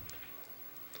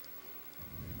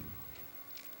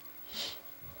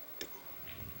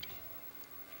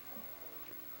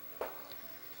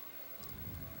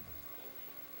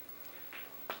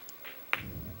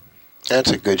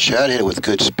 That's a good shot, hit it with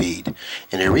good speed.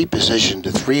 And he repositioned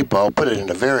the 3 ball, put it in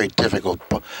a very difficult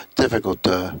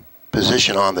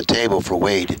position on the table for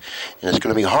Wade. And it's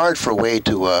going to be hard for Wade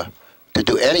to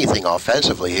do anything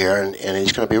offensively here, and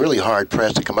he's going to be really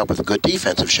hard-pressed to come up with a good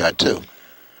defensive shot, too.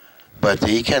 But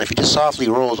he can, if he just softly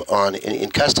rolls on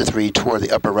and cuts the 3 toward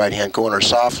the upper right-hand corner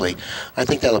softly, I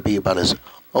think that'll be about his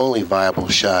only viable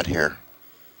shot here.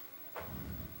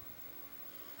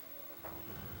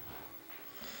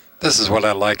 This is what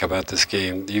I like about this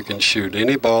game. You can shoot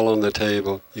any ball on the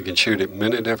table. You can shoot it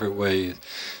many different ways.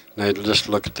 Now just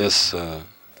look at this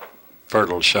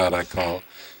fertile shot I call.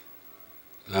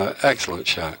 Excellent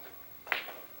shot.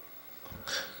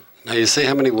 Now you see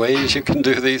how many ways you can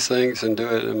do these things and do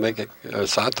it and make it.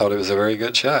 So I thought it was a very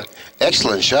good shot.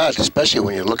 Excellent shot, especially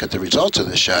when you look at the results of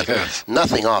this shot. Yes.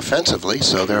 Nothing offensively,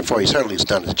 so therefore he certainly has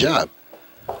done his job.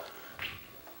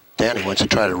 Danny wants to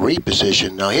try to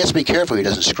reposition. Now he has to be careful he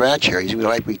doesn't scratch here. He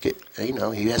might be, you know,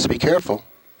 he has to be careful.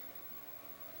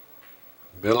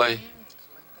 Billy.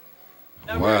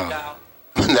 Wow.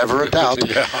 Never a doubt.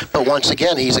 Yeah. But once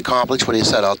again, he's accomplished what he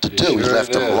set out to do. Sure He's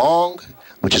left did. him long,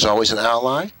 which is always an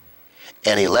ally,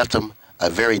 and he left him a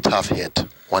very tough hit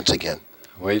once again.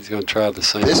 Wade's going to try the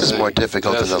same This thing. is more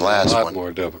difficult than the last one. A lot one.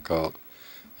 more difficult.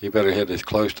 He better hit as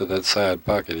close to that side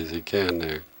pocket as he can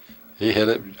there. He hit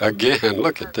it again.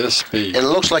 Look at this speed. And it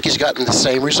looks like he's gotten the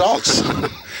same results.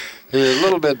 He's a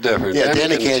little bit different. Yeah,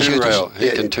 Danny can't shoot He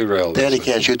can two-rail this. Danny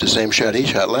can't shoot the same shot he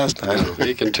shot last time. No,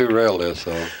 he can two-rail this,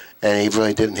 though. And he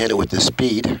really didn't hit it with the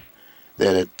speed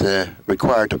that it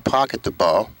required to pocket the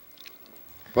ball.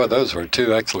 Well, those were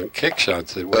 2 excellent kick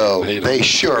shots that Well, Wade made. they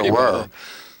sure were. Ball.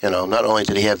 You know, not only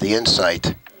did he have the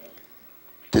insight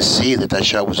to see that that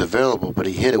shot was available, but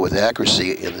he hit it with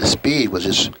accuracy, and the speed was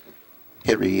just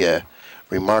hit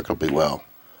remarkably well.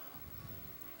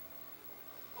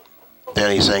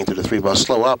 Then he's saying to the 3 ball,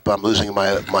 slow up, I'm losing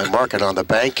my market on the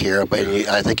bank here, but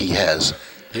I think he has.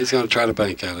 He's going to try to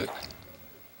bank at it.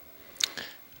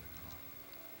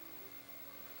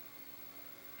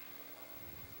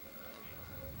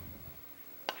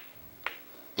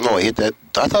 No, he hit that.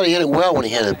 I thought he hit it well when he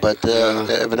hit it, but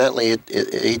evidently he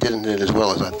didn't hit it as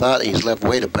well as I thought. He's left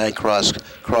way to bank cross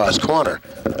corner.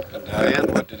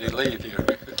 Diane, what did he leave here?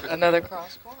 Another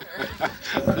cross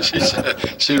corner.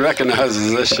 She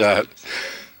recognizes this shot.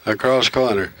 A cross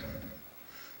corner.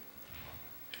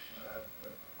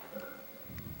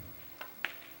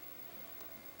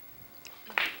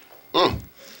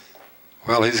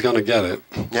 Well, he's going to get it.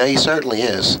 Yeah, he certainly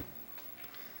is.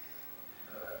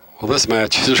 Well, this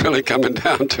match is really coming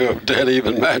down to a dead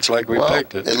even match like we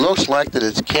picked it. It looks like that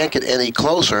it can't get any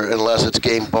closer unless it's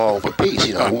game ball apiece.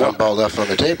 You know, one ball left on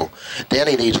the table.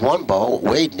 Danny needs one ball.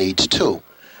 Wade needs two.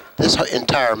 This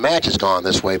entire match has gone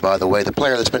this way, by the way. The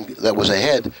player that was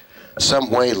ahead some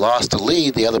way lost the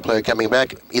lead. The other player coming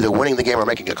back, either winning the game or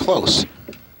making it close.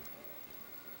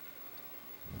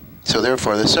 So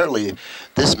therefore, certainly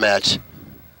this match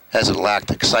hasn't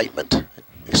lacked excitement.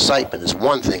 Excitement is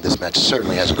one thing this match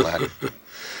certainly hasn't lacked.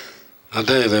 I'll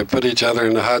tell you, they put each other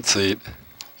in the hot seat.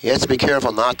 He has to be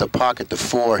careful not to pocket the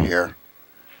 4 here.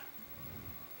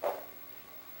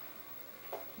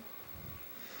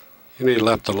 And he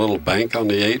left a little bank on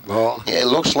the 8 ball. Yeah, it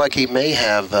looks like he may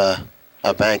have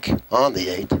a bank on the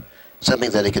 8,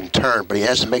 something that he can turn, but he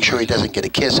has to make sure he doesn't get a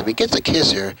kiss. If he gets a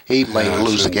kiss here, he might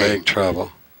lose the game. Big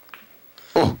trouble.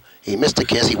 Oh, he missed a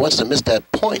kiss. He wants to miss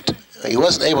that point. He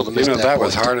wasn't able to miss that point. That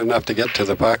was hard enough to get to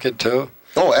the pocket, too?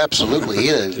 Oh, absolutely. He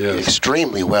did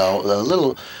extremely well. A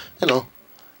little,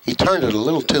 he turned it a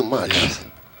little too much. Yes.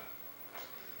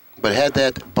 But had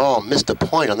that ball missed a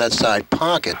point on that side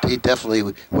pocket, he definitely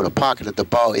would have pocketed the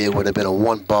ball. It would have been a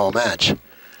one-ball match.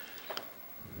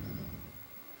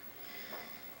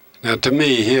 Now, to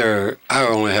me here, I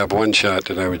only have one shot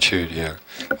that I would shoot here.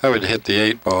 I would hit the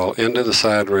 8 ball into the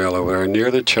side rail over there near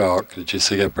the chalk that you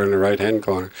see up in the right-hand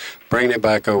corner, bring it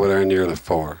back over there near the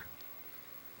 4.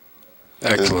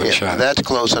 Excellent shot. That's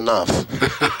close enough.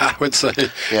 I would say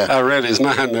I read his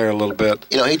mind there a little bit.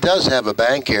 He does have a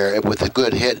bank here with a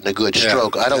good hit and a good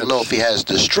stroke. I don't know if he has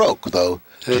the stroke, though,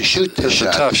 to shoot this shot.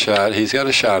 It's a tough shot. He's got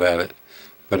a shot at it,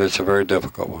 but it's a very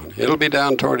difficult one. It'll be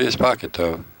down toward his pocket,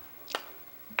 though.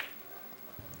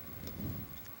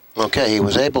 Okay, he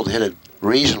was able to hit it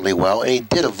reasonably well, and he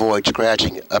did avoid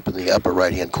scratching up in the upper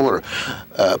right-hand corner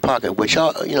pocket, which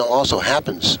also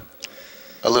happens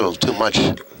a little too much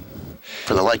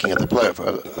for the liking of the player,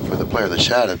 for the player that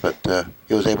shot it, but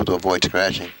he was able to avoid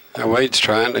scratching. Now Wade's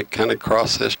trying to kind of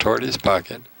cross this toward his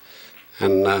pocket,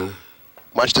 and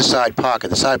watch the side pocket.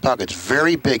 The side pocket's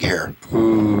very big here.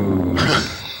 Ooh.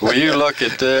 Will you look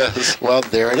at this? Well,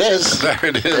 there it is. There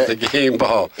it is, the game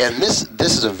ball. And this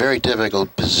is a very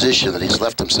difficult position that he's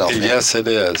left himself in. Yes, it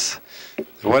is.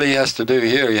 What he has to do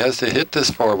here, he has to hit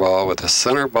this 4 ball with the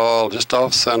center ball just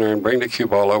off center and bring the cue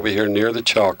ball over here near the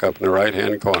chalk up in the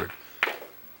right-hand corner.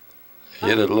 He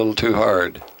hit it a little too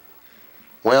hard.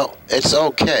 Well, it's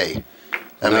okay.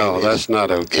 No, that's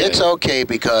not okay. It's okay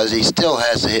because he still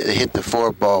has to hit the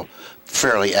 4 ball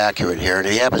fairly accurate here, and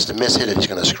if he happens to miss hit it, he's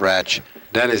going to scratch.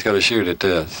 Danny's going to shoot at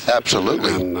this.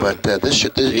 Absolutely, and, but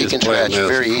he can scratch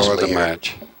very easily for the here.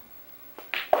 Match.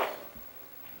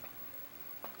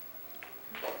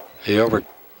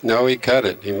 No, he cut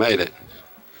it. He made it.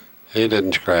 He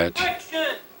didn't scratch.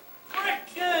 Friction!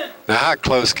 Friction! Now, how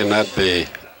close can that be?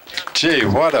 Gee,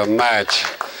 what a match.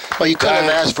 Well, you could have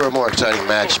asked for a more exciting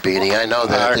match, Beanie. I know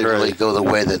that it didn't really go the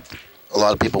way that a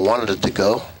lot of people wanted it to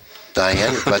go,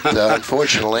 Diane, but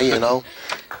unfortunately,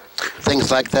 things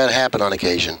like that happen on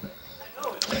occasion.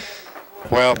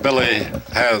 Well, Billy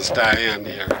has Diane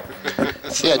here.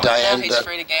 Yeah, Diane. Now he's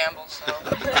free to gamble, so.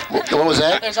 What was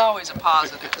that? There's always a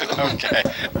positive. Okay.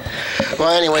 Well,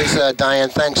 anyways, Diane,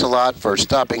 thanks a lot for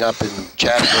stopping up and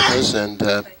chatting with us and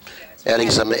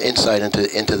adding some insight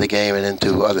into the game and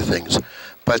into other things.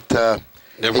 But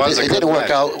it didn't work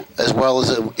out as well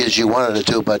as you wanted it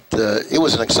to, but it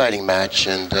was an exciting match,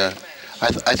 and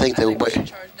I think they were.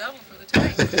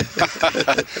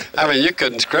 I mean, you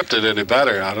couldn't script it any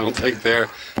better, I don't think there.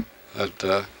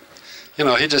 But,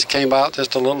 he just came out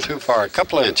just a little too far, a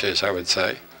couple of inches, I would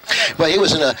say. Well, he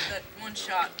was in a... That one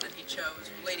shot that he chose,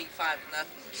 leading 5-0,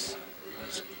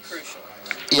 was crucial.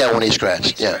 Yeah, when he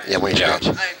scratched. Yeah, when he scratched.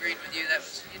 I agreed with you.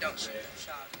 You don't shoot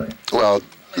that shot. Well,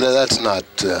 let's not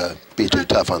be too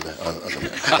tough on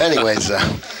the anyways.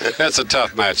 That's a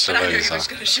tough match to lose. I was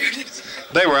going to shoot it.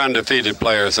 They were undefeated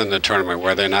players in the tournament,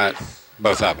 were they not?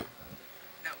 Both of them.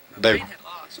 No, had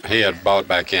lost. He had bought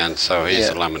back in, so he's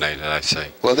eliminated, I see.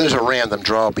 Well, there's a random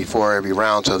draw before every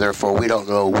round, so therefore we don't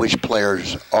know which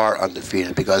players are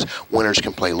undefeated because winners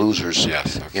can play losers.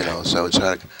 Yes. Okay. So it's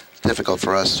difficult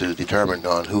for us to determine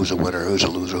on who's a winner, who's a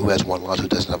loser, who has one loss, who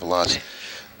doesn't have a loss.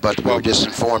 But we were just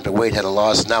informed that Wade had a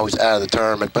loss. Now he's out of the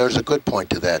tournament. But there's a good point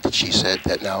to that she said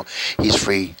that now he's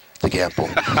free to gamble.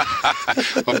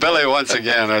 Well, Billy, once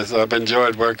again, I've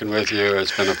enjoyed working with you.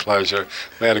 It's been a pleasure.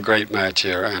 We had a great match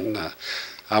here, and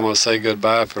I'm going to say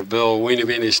goodbye for Bill Weenie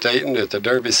Beanie Staton at the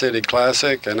Derby City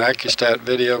Classic and AccuStat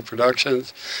Video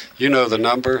Productions. You know the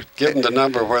number. Give them the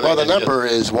number. Well, the number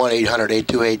is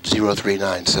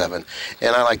 1-800-828-0397.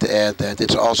 And I'd like to add that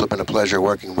it's also been a pleasure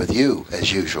working with you,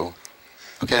 as usual.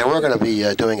 Okay, we're going to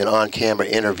be doing an on-camera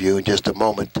interview in just a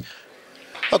moment.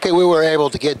 Okay, we were able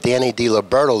to get Danny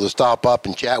Diliberto to stop up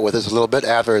and chat with us a little bit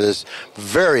after this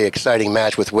very exciting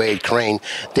match with Wade Crane.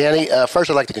 Danny, first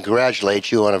I'd like to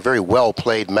congratulate you on a very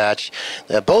well-played match.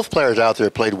 Both players out there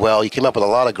played well. You came up with a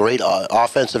lot of great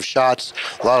offensive shots,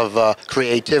 a lot of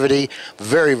creativity.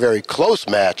 Very, very close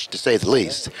match, to say the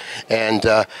least. And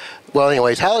well,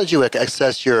 anyways, how did you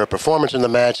assess your performance in the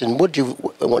match? And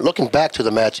looking back to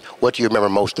the match, what do you remember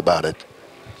most about it?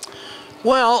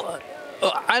 Well,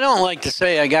 I don't like to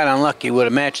say I got unlucky with a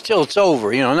match till it's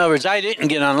over. You know, in other words, I didn't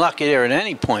get unlucky there at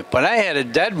any point, but I had a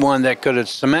dead one that could have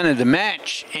cemented the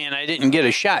match, and I didn't get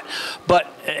a shot. But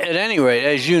at any rate,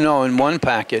 as you know, in one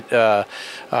pocket,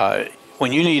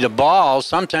 when you need a ball,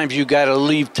 sometimes you got to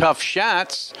leave tough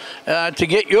shots to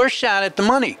get your shot at the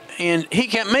money, and he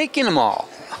kept making them all,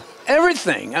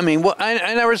 everything. I mean,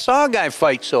 I never saw a guy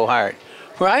fight so hard,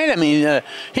 right? I mean,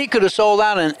 he could have sold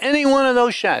out on any one of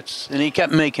those shots, and he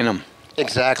kept making them.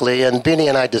 Exactly, and Beanie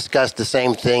and I discussed the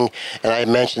same thing, and I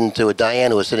mentioned to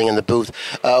Diane, who was sitting in the booth,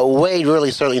 Wade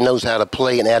really certainly knows how to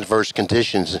play in adverse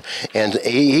conditions, and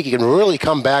he can really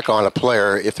come back on a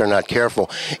player if they're not careful.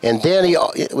 And Danny,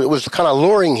 it was kind of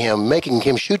luring him, making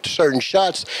him shoot certain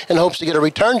shots in hopes to get a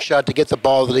return shot to get the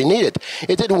ball that he needed.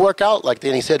 It didn't work out like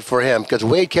Danny said for him, because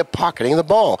Wade kept pocketing the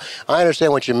ball. I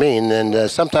understand what you mean, and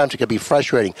sometimes it can be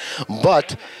frustrating.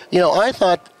 But, you know, I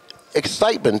thought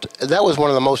excitement, that was one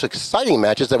of the most exciting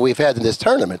matches that we've had in this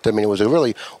tournament. I mean, it was a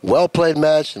really well-played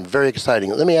match and very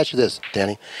exciting. Let me ask you this,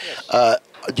 Danny. Yes.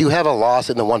 Do you have a loss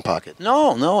in the one pocket?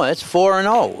 No, that's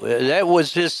 4-0. That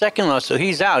was his second loss, so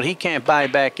he's out. He can't buy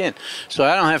back in. So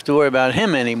I don't have to worry about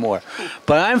him anymore.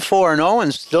 But I'm 4-0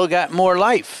 and still got more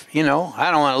life. You know,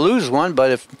 I don't want to lose one,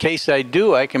 but in case I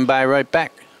do, I can buy right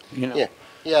back. You know. Yeah.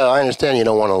 Yeah, I understand you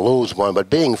don't want to lose one, but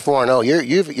being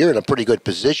 4-0, you're in a pretty good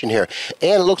position here.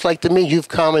 And it looks like to me you've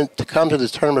come to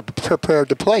this tournament prepared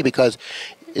to play, because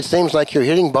it seems like you're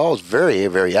hitting balls very,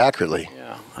 very accurately.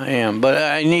 Yeah, I am, but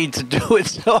I need to do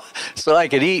it so I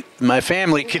could eat. My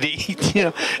family could eat. You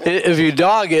know, if you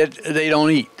dog it, they don't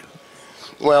eat.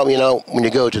 Well, you know, when you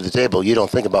go to the table, you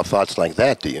don't think about thoughts like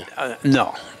that, do you?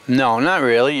 No, not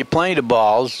really. You play the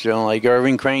balls. You know, like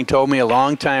Irving Crane told me a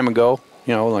long time ago.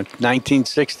 You know, like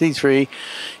 1963, he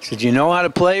said, you know how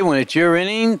to play when it's your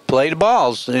inning, play the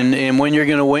balls. And when you're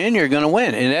going to win, you're going to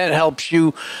win. And that helps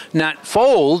you not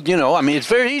fold, you know. I mean, it's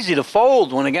very easy to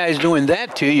fold when a guy's doing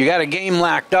that to you. You got a game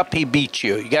locked up, he beats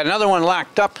you. You got another one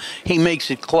locked up, he makes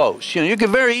it close. You know, you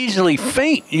can very easily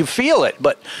faint. You feel it.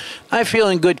 But I feel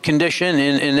in good condition,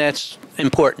 and that's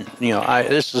important. You know,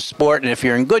 this is a sport, and if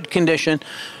you're in good condition,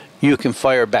 you can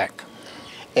fire back.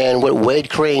 And what Wade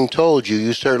Crane told you,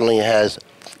 you certainly have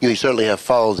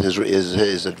followed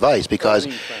his advice, because,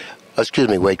 excuse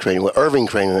me, Wade Crane, what Irving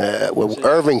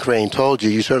Crane told you,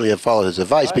 you certainly have followed his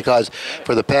advice, because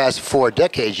for the past 4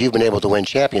 decades you've been able to win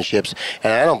championships,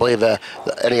 and I don't believe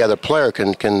any other player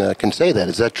can say that.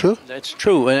 Is that true? That's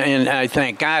true, and I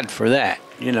thank God for that.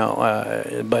 You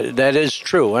know, but that is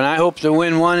true, and I hope to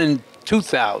win one in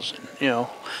 2000. You know,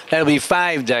 that'll be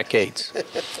 5 decades,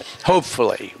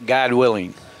 hopefully, God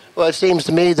willing. Well, it seems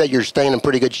to me that you're staying in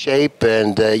pretty good shape,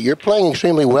 and you're playing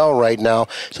extremely well right now.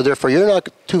 So therefore, you're not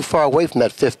too far away from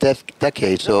that 5th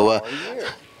decade. So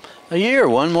a year,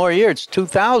 one more year. It's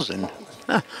 2000.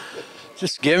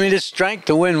 Just give me the strength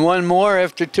to win one more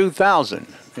after 2000.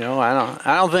 You know, I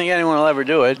don't think anyone will ever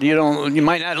do it. You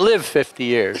might not live 50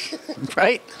 years,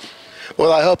 right?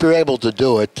 Well, I hope you're able to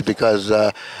do it, because,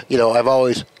 you know, I've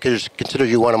always considered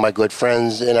you one of my good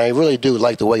friends, and I really do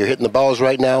like the way you're hitting the balls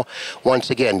right now. Once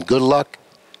again, good luck.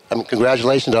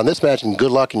 Congratulations on this match, and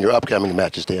good luck in your upcoming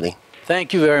matches, Danny.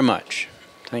 Thank you very much.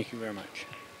 Thank you very much.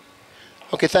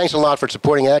 Okay, thanks a lot for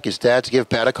supporting AccuStats. Give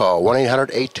Pat a call,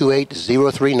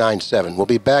 1-800-828-0397. We'll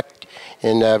be back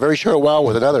in a very short while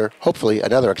with hopefully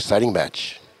another exciting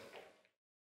match.